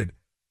president.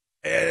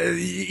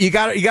 You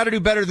got to do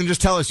better than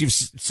just tell us you've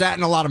sat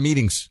in a lot of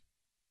meetings.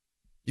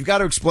 You've got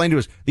to explain to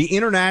us the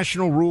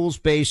international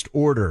rules-based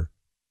order.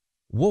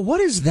 Well,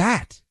 what is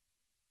that?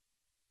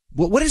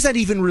 Well, what does that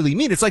even really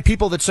mean? It's like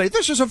people that say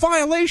this is a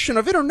violation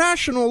of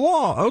international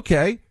law.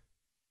 Okay.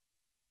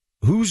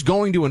 Who's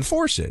going to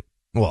enforce it?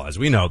 Well, as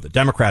we know, the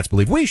Democrats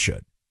believe we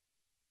should.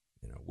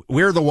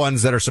 We're the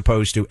ones that are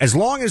supposed to. As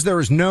long as there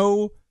is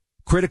no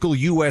critical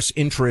U.S.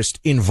 interest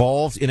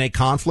involved in a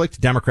conflict,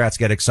 Democrats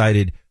get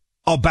excited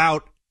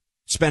about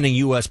spending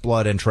U.S.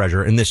 blood and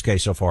treasure. In this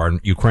case, so far,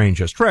 in Ukraine,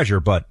 just treasure,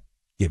 but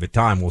give it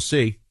time. We'll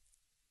see.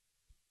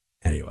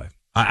 Anyway,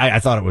 I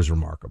thought it was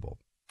remarkable.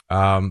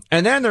 And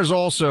then there's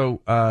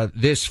also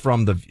this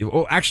from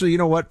actually, you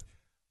know what?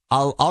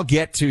 I'll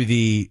get to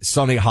the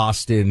Sonny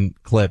Hostin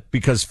clip,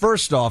 because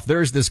first off,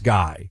 there's this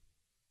guy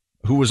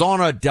who was on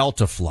a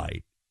Delta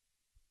flight.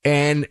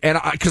 And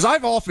because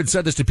I've often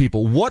said this to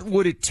people, what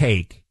would it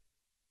take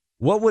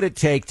for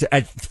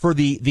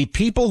the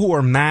people who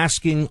are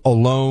masking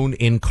alone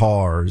in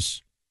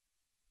cars,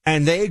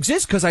 and they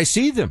exist because I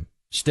see them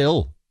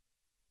still.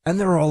 And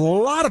there are a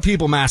lot of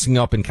people masking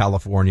up in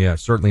California,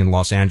 certainly in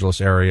Los Angeles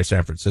area,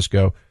 San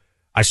Francisco.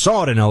 I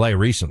saw it in LA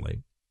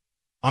recently.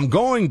 I'm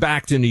going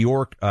back to New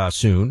York,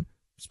 soon,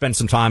 spend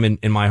some time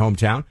in my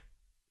hometown.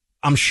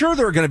 I'm sure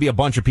there are going to be a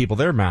bunch of people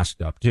there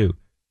masked up too,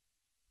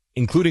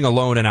 including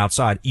alone and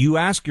outside. You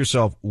ask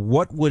yourself,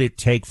 what would it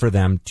take for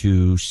them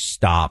to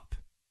stop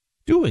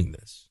doing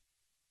this?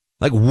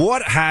 Like,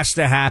 what has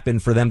to happen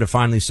for them to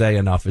finally say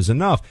enough is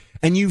enough?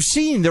 And you've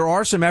seen there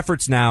are some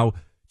efforts now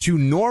to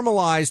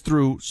normalize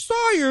through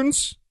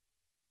science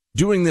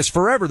doing this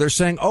forever. They're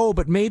saying, oh,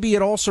 but maybe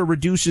it also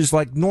reduces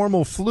like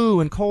normal flu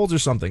and colds or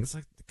something. It's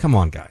like, come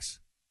on, guys.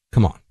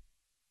 Come on.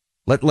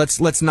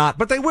 Let's not,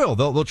 but they will.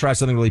 They'll try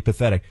something really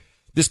pathetic.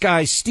 This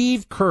guy,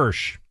 Steve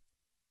Kirsch,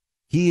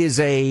 he is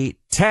a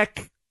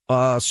tech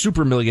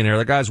super millionaire.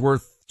 The guy's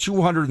worth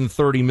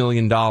 $230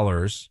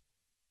 million.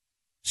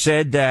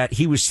 Said that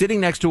he was sitting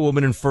next to a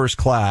woman in first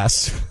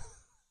class.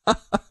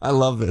 I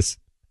love this.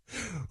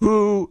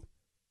 Who,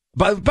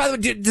 by the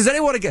way, does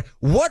anyone get,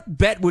 what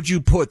bet would you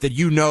put that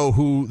you know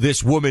who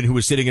this woman who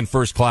was sitting in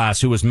first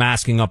class, who was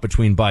masking up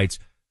between bites,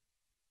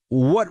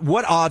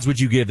 what odds would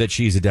you give that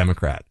she's a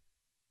Democrat?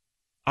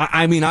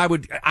 I mean, I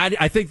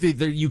think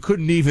that you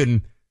couldn't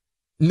even,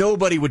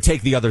 nobody would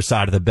take the other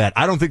side of the bet.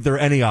 I don't think there are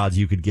any odds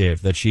you could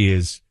give that she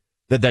is,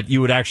 that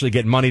you would actually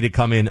get money to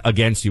come in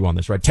against you on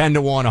this, right? 10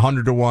 to 1,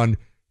 100 to 1.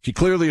 She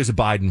clearly is a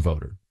Biden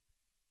voter.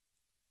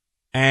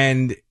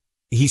 And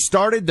he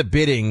started the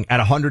bidding at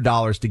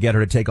 $100 to get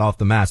her to take off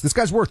the mask. This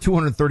guy's worth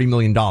 $230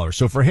 million.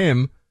 So for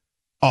him,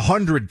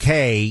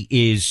 $100K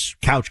is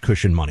couch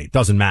cushion money. It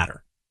doesn't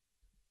matter.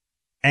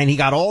 And he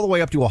got all the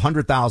way up to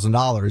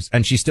 $100,000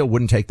 and she still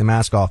wouldn't take the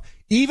mask off.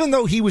 Even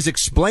though he was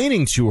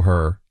explaining to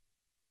her,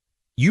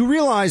 you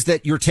realize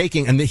that you're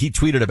taking, and he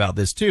tweeted about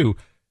this too,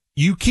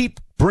 you keep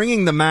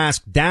bringing the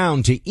mask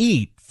down to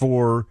eat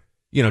for,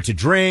 to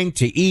drink,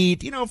 to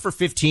eat, for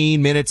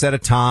 15 minutes at a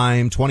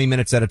time, 20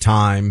 minutes at a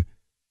time.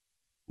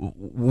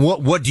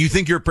 What do you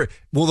think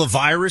the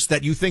virus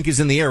that you think is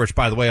in the air, which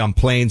by the way, on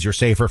planes, you're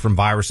safer from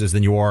viruses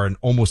than you are in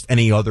almost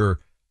any other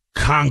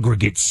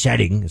congregate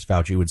setting, as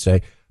Fauci would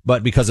say.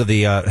 But because of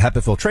the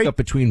HEPA filtration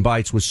between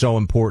bites was so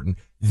important,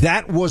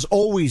 that was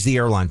always the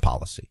airline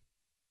policy.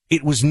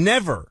 It was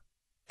never,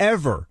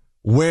 ever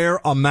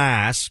wear a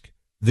mask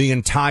the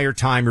entire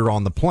time you're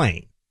on the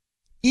plane.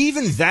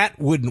 Even that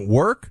wouldn't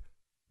work,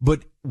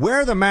 but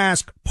wear the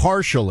mask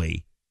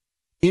partially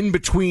in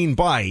between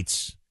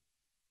bites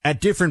at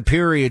different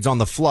periods on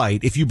the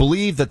flight if you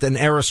believe that an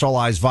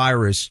aerosolized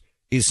virus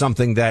is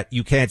something that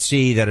you can't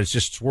see, that is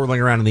just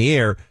swirling around in the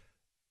air.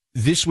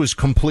 This was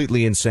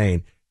completely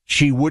insane.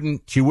 She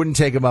wouldn't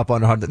take him up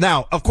on 100.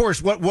 Now, of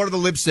course, what are the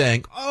libs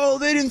saying? Oh,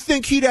 they didn't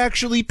think he'd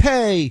actually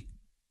pay.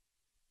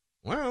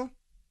 Well,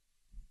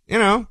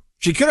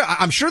 she could have.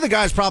 I'm sure the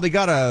guy's probably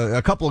got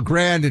a couple of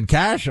grand in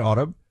cash on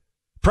him.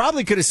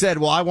 Probably could have said,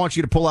 well, I want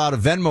you to pull out a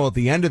Venmo at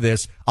the end of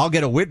this. I'll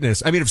get a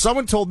witness. I mean, if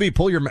someone told me,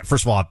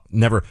 first of all,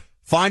 never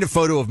find a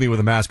photo of me with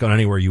a mask on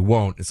anywhere, you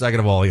won't. And second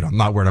of all, I'm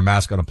not wearing a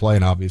mask on a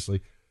plane,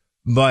 obviously.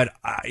 But,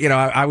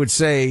 I would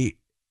say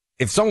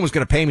if someone was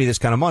going to pay me this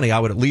kind of money, I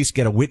would at least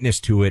get a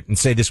witness to it and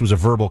say this was a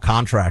verbal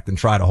contract and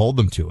try to hold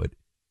them to it.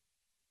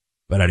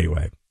 But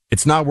anyway,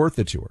 it's not worth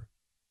it to her.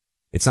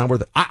 It's not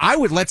worth it. I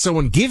would let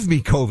someone give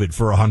me COVID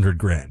for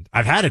 $100,000.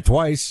 I've had it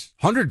twice.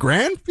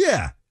 $100,000?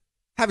 Yeah.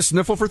 Have a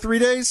sniffle for 3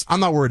 days? I'm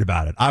not worried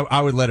about it.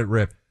 I would let it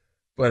rip.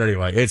 But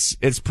anyway,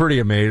 it's pretty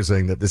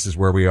amazing that this is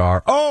where we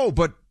are. Oh,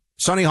 but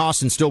Sunny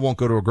Hostin still won't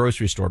go to a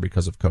grocery store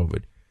because of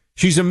COVID.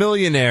 She's a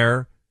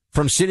millionaire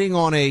from sitting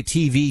on a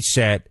TV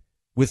set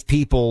with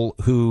people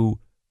who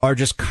are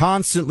just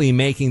constantly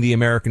making the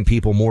American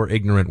people more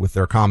ignorant with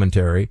their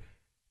commentary.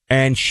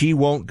 And she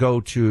won't go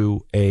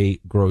to a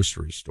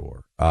grocery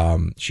store.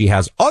 She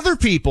has other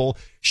people.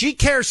 She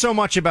cares so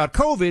much about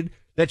COVID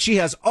that she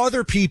has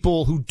other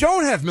people who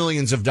don't have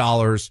millions of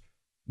dollars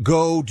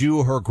go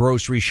do her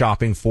grocery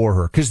shopping for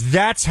her. Cause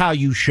that's how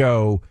you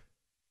show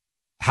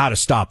how to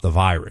stop the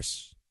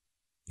virus.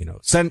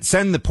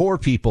 Send the poor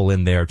people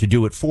in there to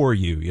do it for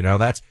you.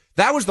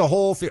 That was the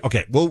whole thing.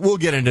 Okay. We'll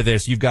get into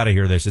this. You've got to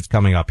hear this. It's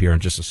coming up here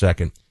in just a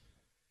second.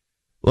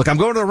 Look, I'm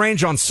going to the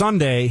range on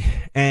Sunday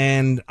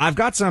and I've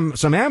got some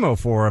ammo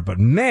for it, but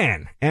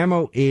man,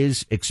 ammo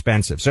is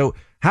expensive. So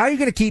how are you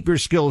going to keep your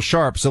skills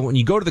sharp so when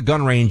you go to the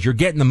gun range, you're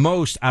getting the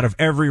most out of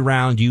every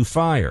round you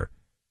fire?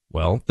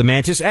 Well, the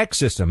Mantis X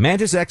system.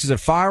 Mantis X is a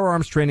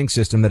firearms training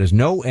system that has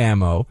no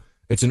ammo.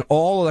 It's an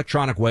all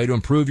electronic way to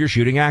improve your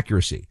shooting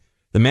accuracy.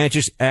 The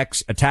Mantis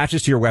X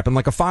attaches to your weapon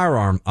like a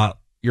firearm,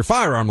 your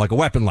firearm like a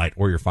weapon light,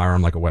 or your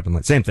firearm like a weapon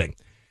light. Same thing.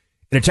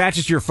 It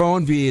attaches to your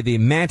phone via the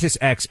Mantis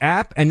X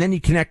app, and then you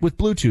connect with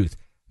Bluetooth.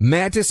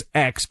 Mantis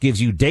X gives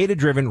you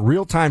data-driven,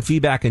 real-time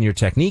feedback on your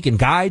technique and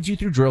guides you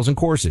through drills and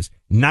courses.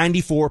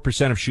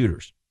 94% of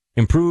shooters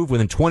improve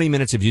within 20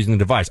 minutes of using the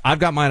device. I've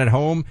got mine at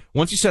home.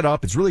 Once you set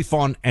up, it's really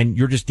fun, and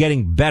you're just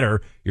getting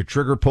better. Your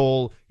trigger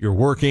pull, you're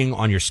working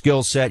on your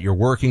skill set, you're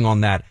working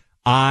on that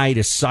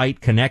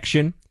eye-to-sight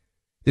connection.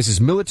 This is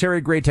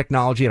military-grade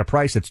technology at a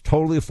price that's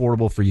totally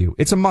affordable for you.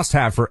 It's a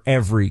must-have for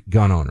every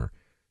gun owner.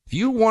 If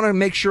you want to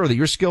make sure that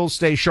your skills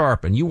stay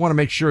sharp and you want to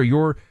make sure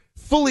you're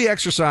fully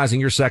exercising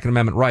your Second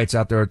Amendment rights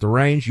out there at the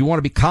range, you want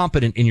to be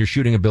competent in your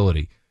shooting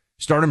ability.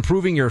 Start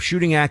improving your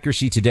shooting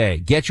accuracy today.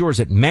 Get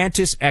yours at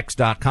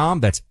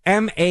MantisX.com. That's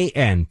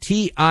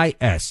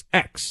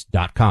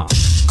MantisX.com.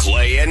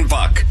 Clay and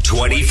Buck,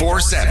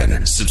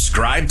 24/7.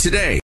 Subscribe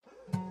today.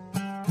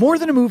 More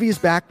Than a Movie is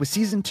back with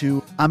Season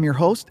 2. I'm your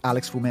host,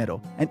 Alex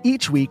Fumero. And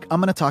each week, I'm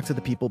going to talk to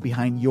the people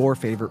behind your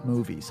favorite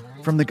movies.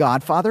 From The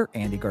Godfather,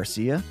 Andy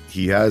Garcia.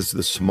 He has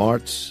the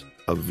smarts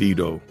of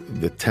Vito,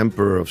 the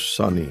temper of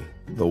Sonny,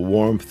 the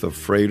warmth of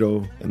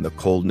Fredo, and the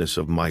coldness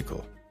of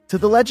Michael. To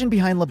the legend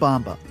behind La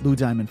Bamba, Lou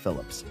Diamond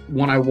Phillips.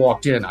 When I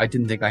walked in, I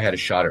didn't think I had a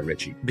shot at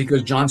Richie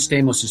because John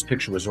Stamos'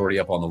 picture was already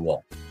up on the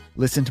wall.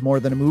 Listen to More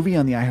Than a Movie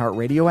on the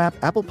iHeartRadio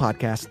app, Apple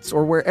Podcasts,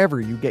 or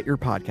wherever you get your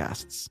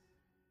podcasts.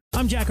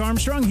 I'm Jack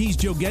Armstrong. He's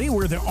Joe Getty.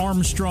 We're the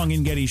Armstrong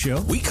and Getty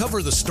Show. We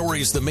cover the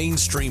stories the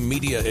mainstream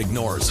media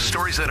ignores.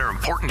 Stories that are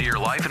important to your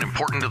life and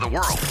important to the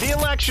world. The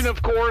election,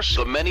 of course.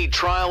 The many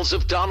trials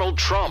of Donald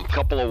Trump.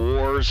 Couple of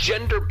wars.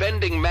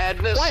 Gender-bending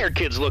madness. Why are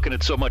kids looking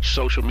at so much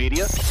social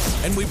media?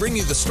 And we bring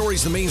you the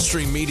stories the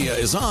mainstream media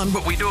is on,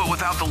 but we do it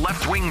without the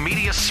left-wing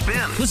media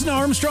spin. Listen to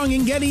Armstrong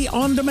and Getty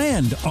on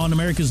demand on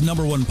America's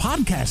 #1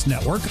 podcast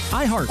network,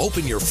 iHeart.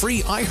 Open your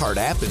free iHeart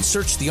app and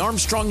search The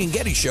Armstrong and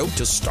Getty Show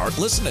to start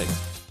listening.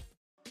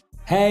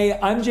 Hey,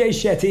 I'm Jay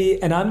Shetty,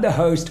 and I'm the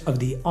host of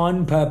the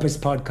On Purpose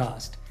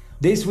podcast.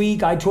 This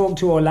week, I talked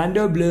to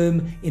Orlando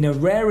Bloom in a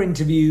rare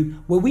interview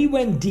where we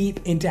went deep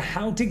into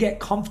how to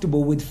get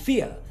comfortable with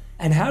fear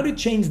and how to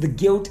change the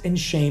guilt and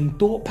shame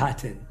thought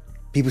pattern.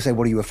 People say,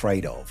 what are you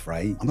afraid of,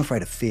 right? I'm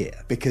afraid of fear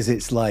because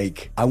it's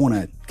like I want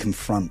to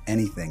confront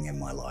anything in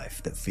my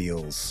life that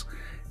feels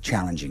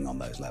challenging on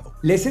those levels.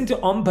 Listen to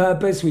On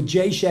Purpose with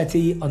Jay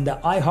Shetty on the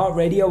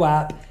iHeartRadio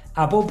app,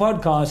 Apple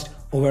Podcast,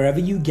 or wherever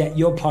you get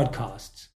your podcasts.